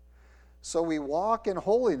 So we walk in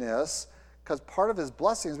holiness because part of his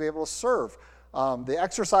blessing is to be able to serve. The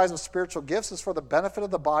exercise of spiritual gifts is for the benefit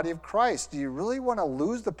of the body of Christ. Do you really want to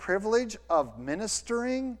lose the privilege of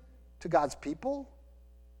ministering to God's people?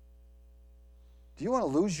 Do you want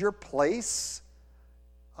to lose your place?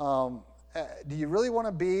 Do you really want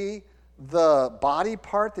to be the body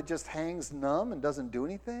part that just hangs numb and doesn't do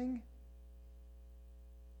anything?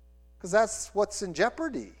 Because that's what's in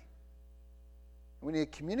jeopardy. We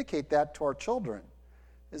need to communicate that to our children,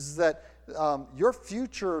 is that your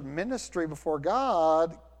future ministry before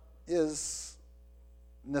God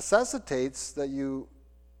necessitates that you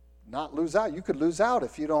not lose out. You could lose out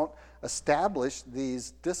if you don't establish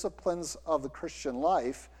these disciplines of the Christian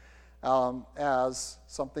life as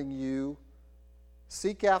something you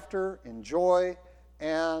seek after, enjoy,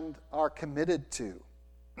 and are committed to.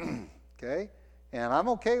 Okay? And I'm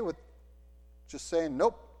okay with just saying,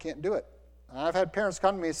 nope, can't do it. I've had parents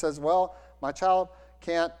come to me and says, well, my child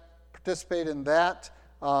can't participate in that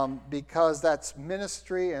because that's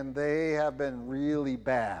ministry and they have been really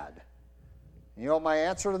bad. You know what my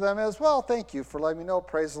answer to them is? Well, thank you for letting me know,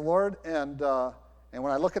 praise the Lord. And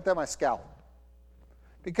when I look at them, I scowl.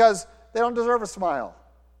 Because they don't deserve a smile.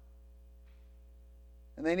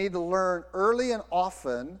 And they need to learn early and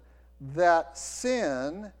often that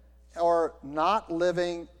sin, or not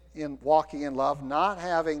walking in love, not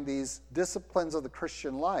having these disciplines of the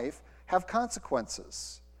Christian life, have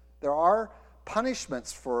consequences. There are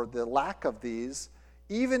punishments for the lack of these,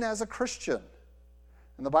 even as a Christian.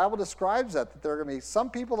 And the Bible describes that there are going to be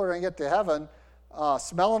some people that are going to get to heaven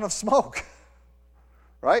smelling of smoke.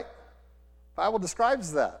 Right? The Bible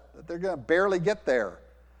describes that they're going to barely get there.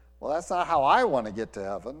 Well, that's not how I want to get to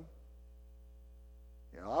heaven.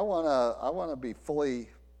 You know, I want to be fully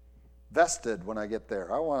vested when I get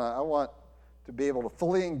there. I want to be able to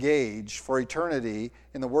fully engage for eternity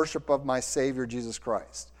in the worship of my Savior, Jesus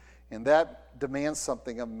Christ. And that demands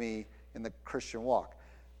something of me in the Christian walk.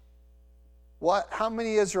 How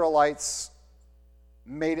many Israelites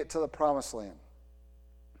made it to the Promised Land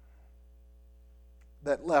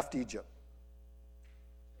that left Egypt?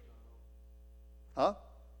 Huh?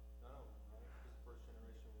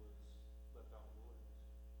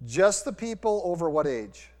 Just the people over what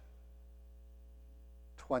age?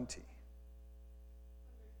 20.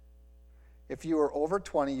 If you were over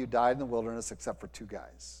 20, you died in the wilderness except for 2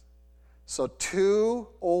 guys. So 2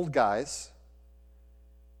 old guys,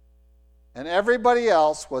 and everybody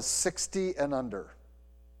else was 60 and under.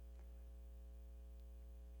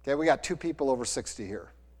 Okay, we got 2 people over 60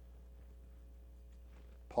 here.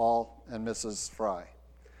 Paul and Mrs. Fry.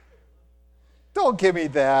 Don't give me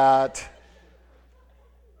that.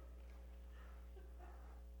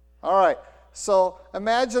 All right, so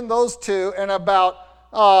imagine those 2 and about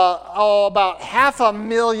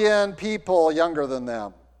 500,000 people younger than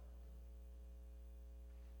them.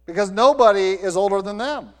 Because nobody is older than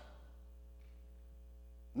them.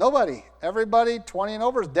 Nobody. Everybody 20 and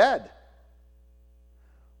over is dead.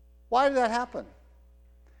 Why did that happen?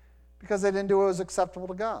 Because they didn't do what was acceptable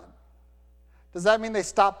to God. Does that mean they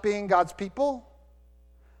stopped being God's people?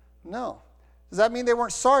 No. Does that mean they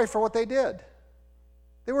weren't sorry for what they did?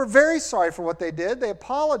 They were very sorry for what they did. They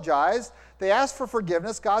apologized. They asked for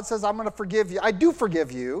forgiveness. God says, I'm going to forgive you. I do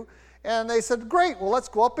forgive you. And they said, great, well, let's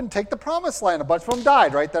go up and take the Promised Land. A bunch of them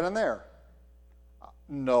died right then and there.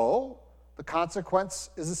 No, the consequence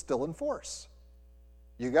is still in force.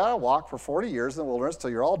 You got to walk for 40 years in the wilderness till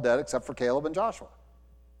you're all dead except for Caleb and Joshua.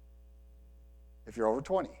 If you're over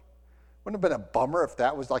 20. Wouldn't it have been a bummer if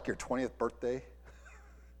that was like your 20th birthday?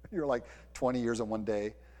 You're like 20 years in one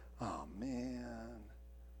day. Oh, man.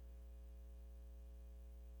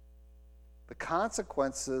 The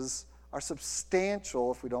consequences are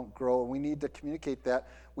substantial if we don't grow, and we need to communicate that.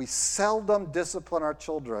 We seldom discipline our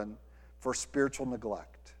children for spiritual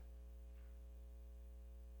neglect.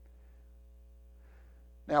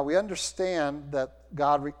 Now, we understand that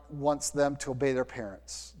God wants them to obey their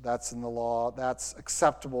parents. That's in the law. That's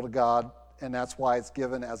acceptable to God, and that's why it's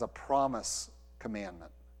given as a promise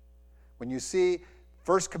commandment. When you see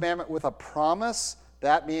first commandment with a promise,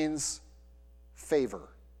 that means favor.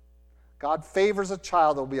 God favors a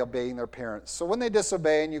child that will be obeying their parents. So when they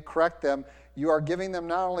disobey and you correct them, you are giving them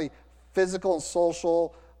not only physical and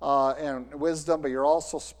social and wisdom, but you're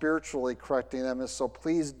also spiritually correcting them. And so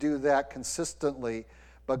please do that consistently.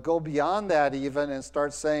 But go beyond that even and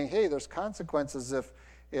start saying, hey, there's consequences if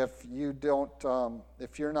you don't,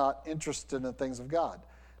 if you're not interested in the things of God.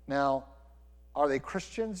 Now, are they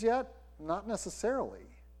Christians yet? Not necessarily.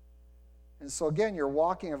 And so again, you're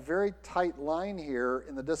walking a very tight line here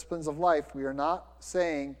in the disciplines of life. We are not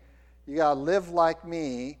saying you got to live like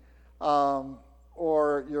me or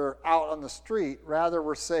or you're out on the street. Rather,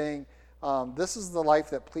 we're saying, this is the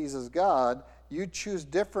life that pleases God. You choose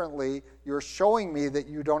differently. You're showing me that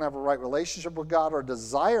you don't have a right relationship with God or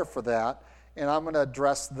desire for that, and I'm going to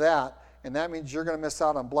address that. And that means you're going to miss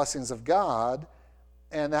out on blessings of God,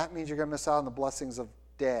 and that means you're going to miss out on the blessings of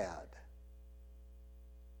Dad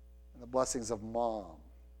and the blessings of Mom.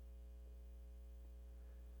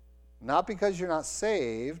 Not because you're not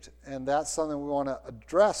saved, and that's something we want to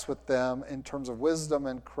address with them in terms of wisdom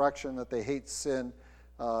and correction, that they hate sin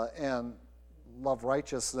and love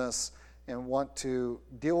righteousness and want to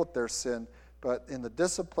deal with their sin. But in the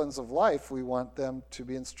disciplines of life, we want them to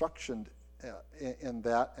be instructed in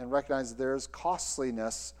that and recognize there's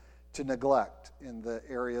costliness to neglect in the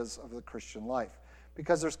areas of the Christian life,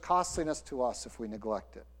 because there's costliness to us if we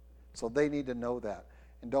neglect it. So they need to know that.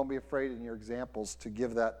 And don't be afraid in your examples to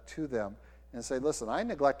give that to them and say, listen, I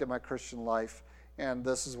neglected my Christian life, and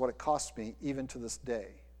this is what it cost me, even to this day.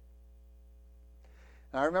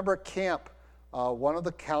 And I remember at camp, one of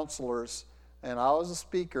the counselors, and I was a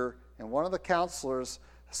speaker, and one of the counselors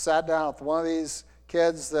sat down with one of these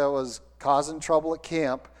kids that was causing trouble at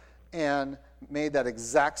camp and made that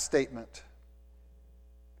exact statement.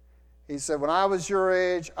 He said, when I was your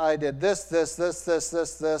age, I did this,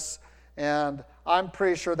 and I'm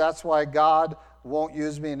pretty sure that's why God won't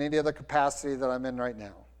use me in any other capacity that I'm in right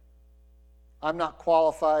now. I'm not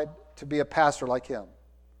qualified to be a pastor like him.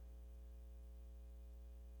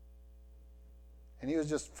 And he was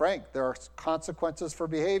just frank. There are consequences for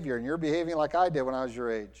behavior, and you're behaving like I did when I was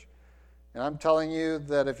your age. And I'm telling you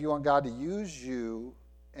that if you want God to use you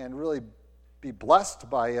and really be blessed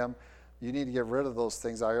by him, you need to get rid of those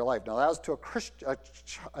things out of your life. Now, that was to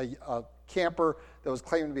a camper that was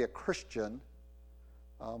claiming to be a Christian,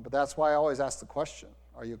 but that's why I always ask the question,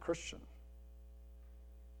 are you a Christian?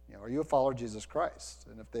 Are you a follower of Jesus Christ?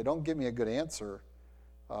 And if they don't give me a good answer,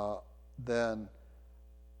 then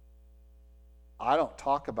I don't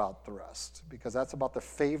talk about the rest, because that's about the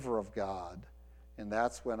favor of God. And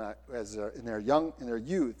that's when in their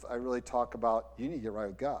youth, I really talk about, you need to get right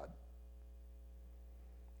with God.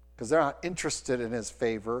 Because they're not interested in his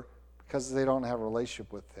favor because they don't have a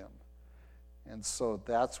relationship with him. And so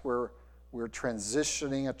that's where we're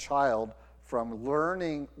transitioning a child from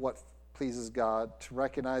learning what pleases God to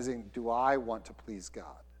recognizing, do I want to please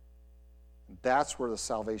God? And that's where the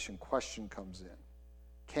salvation question comes in.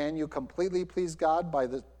 Can you completely please God by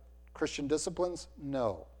the Christian disciplines?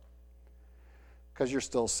 No. Because you're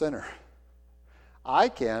still a sinner. I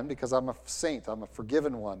can, because I'm a saint. I'm a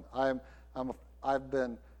forgiven one. I've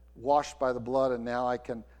been washed by the blood, and now I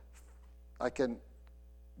can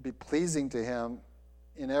be pleasing to him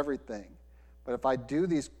in everything. But if I do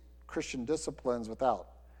these Christian disciplines without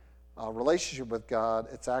a relationship with God,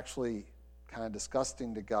 it's actually kind of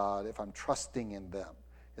disgusting to God if I'm trusting in them.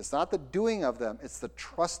 It's not the doing of them, it's the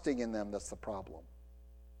trusting in them that's the problem.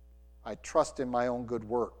 I trust in my own good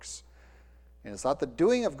works. And it's not the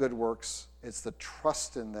doing of good works, it's the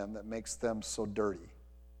trust in them that makes them so dirty,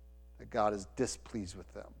 that God is displeased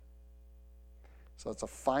with them. So it's a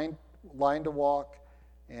fine line to walk,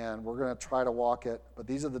 and we're going to try to walk it, but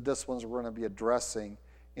these are the disciplines we're going to be addressing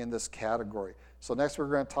in this category. So next we're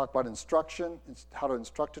going to talk about instruction, how to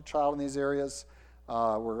instruct a child in these areas.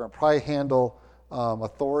 We're going to probably handle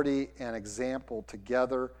authority and example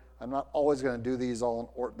together. I'm not always going to do these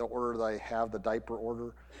all in the order that I have, the diaper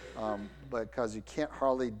order, because you can't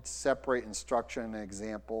hardly separate instruction and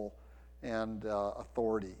example and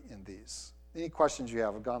authority in these. Any questions you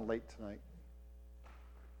have? I've gone late tonight.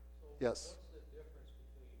 So yes? What's the difference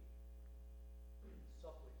between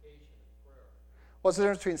supplication and prayer? What's the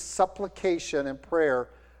difference between supplication and prayer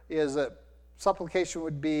is that supplication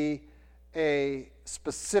would be a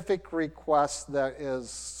specific request that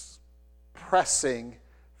is pressing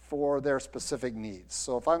for their specific needs.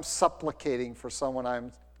 So if I'm supplicating for someone,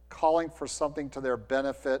 I'm calling for something to their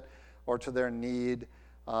benefit or to their need.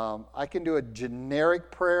 I can do a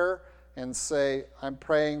generic prayer and say, I'm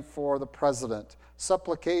praying for the president.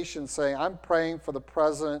 Supplication saying, I'm praying for the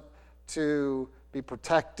president to be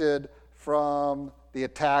protected from the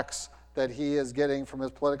attacks that he is getting from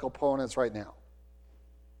his political opponents right now.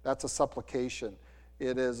 That's a supplication.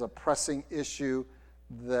 It is a pressing issue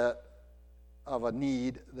of a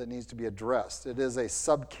need that needs to be addressed. It is a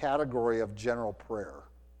subcategory of general prayer,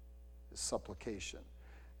 is supplication.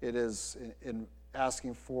 It is in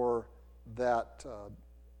asking for that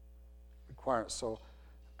requirement. So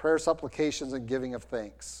prayer, supplications, and giving of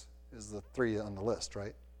thanks is the three on the list,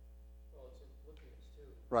 right? Well, it's in Philippians 2.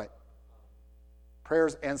 Right.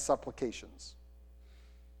 Prayers and supplications.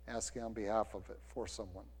 Asking on behalf of it for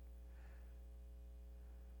someone.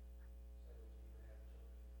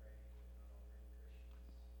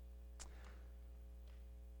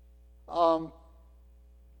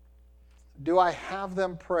 Do I have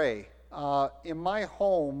them pray? In my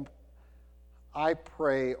home, I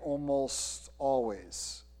pray almost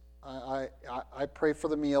always. I pray for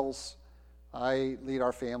the meals. I lead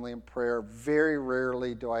our family in prayer. Very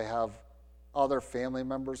rarely do I have other family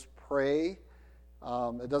members pray.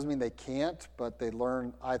 It doesn't mean they can't, but they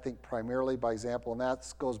learn, I think, primarily by example. And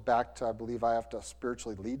that goes back to, I believe, I have to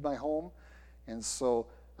spiritually lead my home. And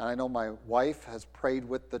I know my wife has prayed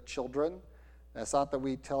with the children. And it's not that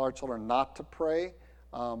we tell our children not to pray,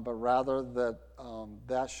 but rather that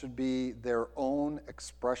that should be their own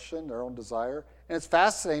expression, their own desire. And it's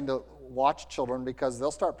fascinating to watch children because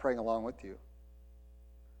they'll start praying along with you.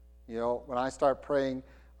 You know, when I start praying,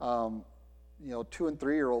 2 and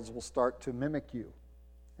 3-year-olds will start to mimic you,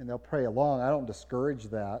 and they'll pray along. I don't discourage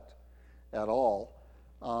that at all.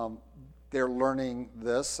 They're learning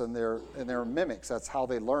this, and they're mimics. That's how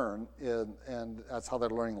they learn, and that's how they're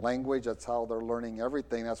learning language. That's how they're learning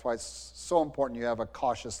everything. That's why it's so important you have a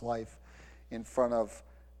cautious life in front of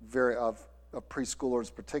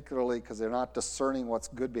preschoolers, particularly because they're not discerning what's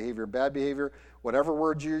good behavior and bad behavior. Whatever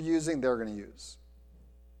words you're using, they're going to use.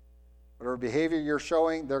 Whatever behavior you're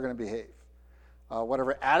showing, they're going to behave.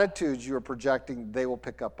 Whatever attitudes you are projecting, they will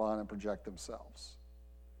pick up on and project themselves.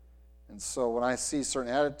 And so when I see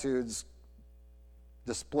certain attitudes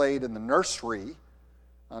displayed in the nursery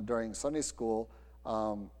during Sunday school,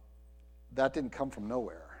 that didn't come from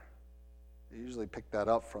nowhere. They usually pick that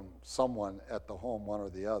up from someone at the home, one or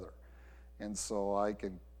the other. And so I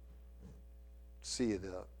can see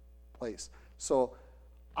the place. So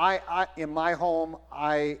I in my home,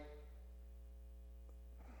 I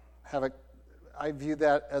view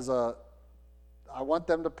that as I want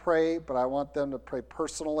them to pray, but I want them to pray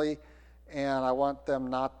personally, and I want them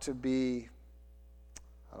not to be,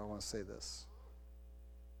 I don't want to say this,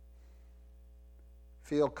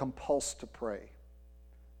 feel compulsed to pray.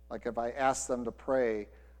 Like if I ask them to pray,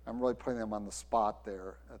 I'm really putting them on the spot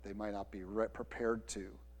there that they might not be prepared to.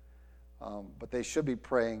 But they should be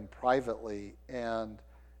praying privately, and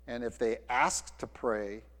if they ask to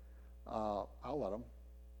pray, I'll let them.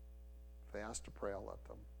 If they ask to pray, I'll let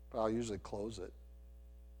them. But I'll usually close it.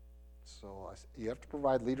 So you have to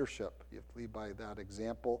provide leadership. You have to lead by that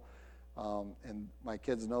example. And my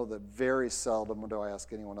kids know that very seldom do I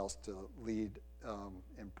ask anyone else to lead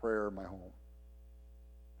in prayer in my home.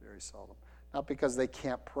 Very seldom. Not because they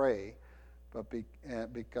can't pray, but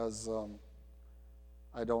because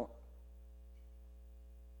I don't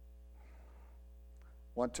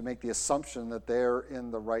want to make the assumption that they're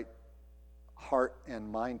in the right heart and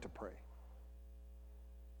mind to pray.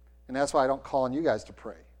 And that's why I don't call on you guys to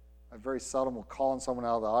pray. I very seldom will call on someone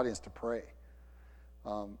out of the audience to pray.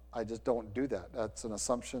 I just don't do that. That's an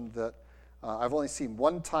assumption that I've only seen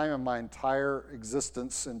one time in my entire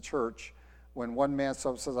existence in church when one man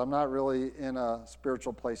says, I'm not really in a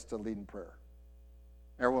spiritual place to lead in prayer.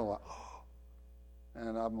 Everyone went, oh.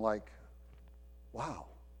 And I'm like, wow,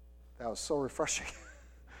 that was so refreshing.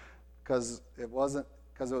 Because it was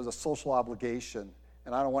a social obligation,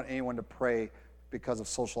 and I don't want anyone to pray because of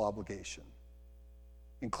social obligation,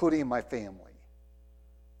 including in my family.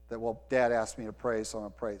 That, well, Dad asked me to pray, so I'm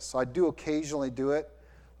going to pray. So I do occasionally do it,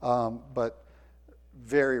 but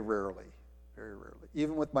very rarely,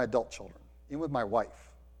 even with my adult children, even with my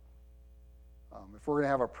wife. If we're going to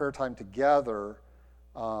have a prayer time together,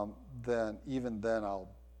 then I'll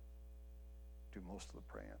do most of the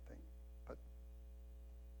praying, I think. But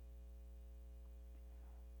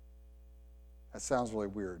that sounds really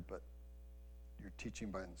weird, but you're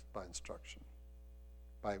teaching by instruction,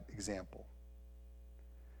 by example.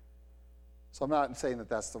 So I'm not saying that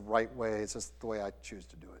that's the right way. It's just the way I choose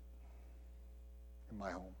to do it in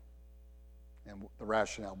my home and the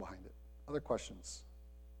rationale behind it. Other questions?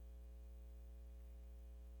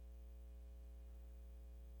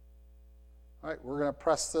 All right, we're going to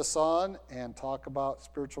press this on and talk about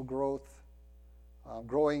spiritual growth,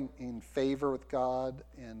 growing in favor with God,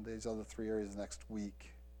 and these other 3 areas next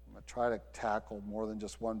week. I'm going to try to tackle more than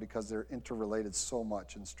just one because they're interrelated so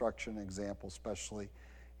much, instruction, example especially,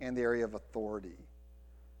 and the area of authority.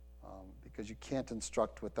 Because you can't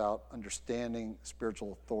instruct without understanding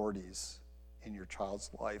spiritual authorities in your child's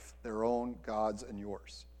life, their own, God's, and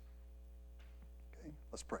yours. Okay,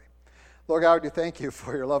 let's pray. Lord God, we do thank you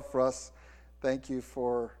for your love for us. Thank you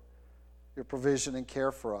for your provision and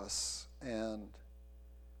care for us, and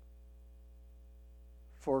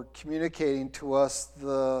for communicating to us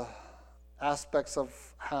the aspects of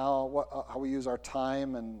how we use our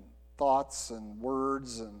time and thoughts and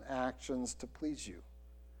words and actions to please you.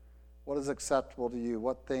 What is acceptable to you?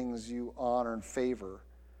 What things you honor and favor?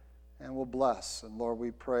 and will bless. And Lord,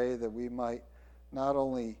 we pray that we might not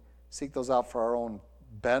only seek those out for our own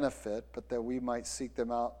benefit, but that we might seek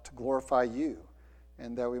them out to glorify you,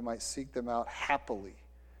 and that we might seek them out happily,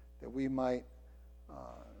 that we might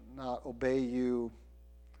not obey you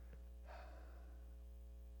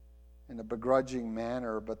in a begrudging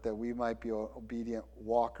manner, but that we might be obedient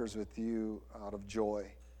walkers with you out of joy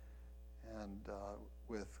and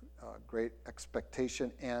with great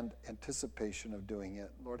expectation and anticipation of doing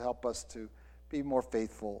it. Lord, help us to be more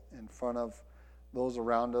faithful in front of those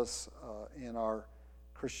around us in our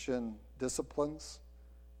Christian disciplines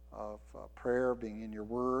of prayer, being in your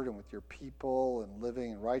word and with your people and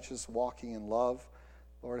living in righteous, walking in love.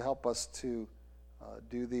 Lord, help us to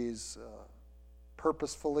do these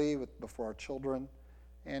purposefully before our children,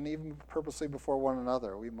 and even purposely before one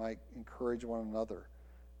another. We might encourage one another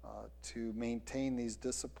to maintain these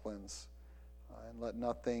disciplines and let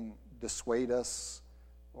nothing dissuade us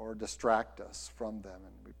or distract us from them.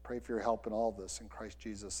 And we pray for your help in all this. In Christ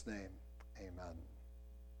Jesus' name, amen.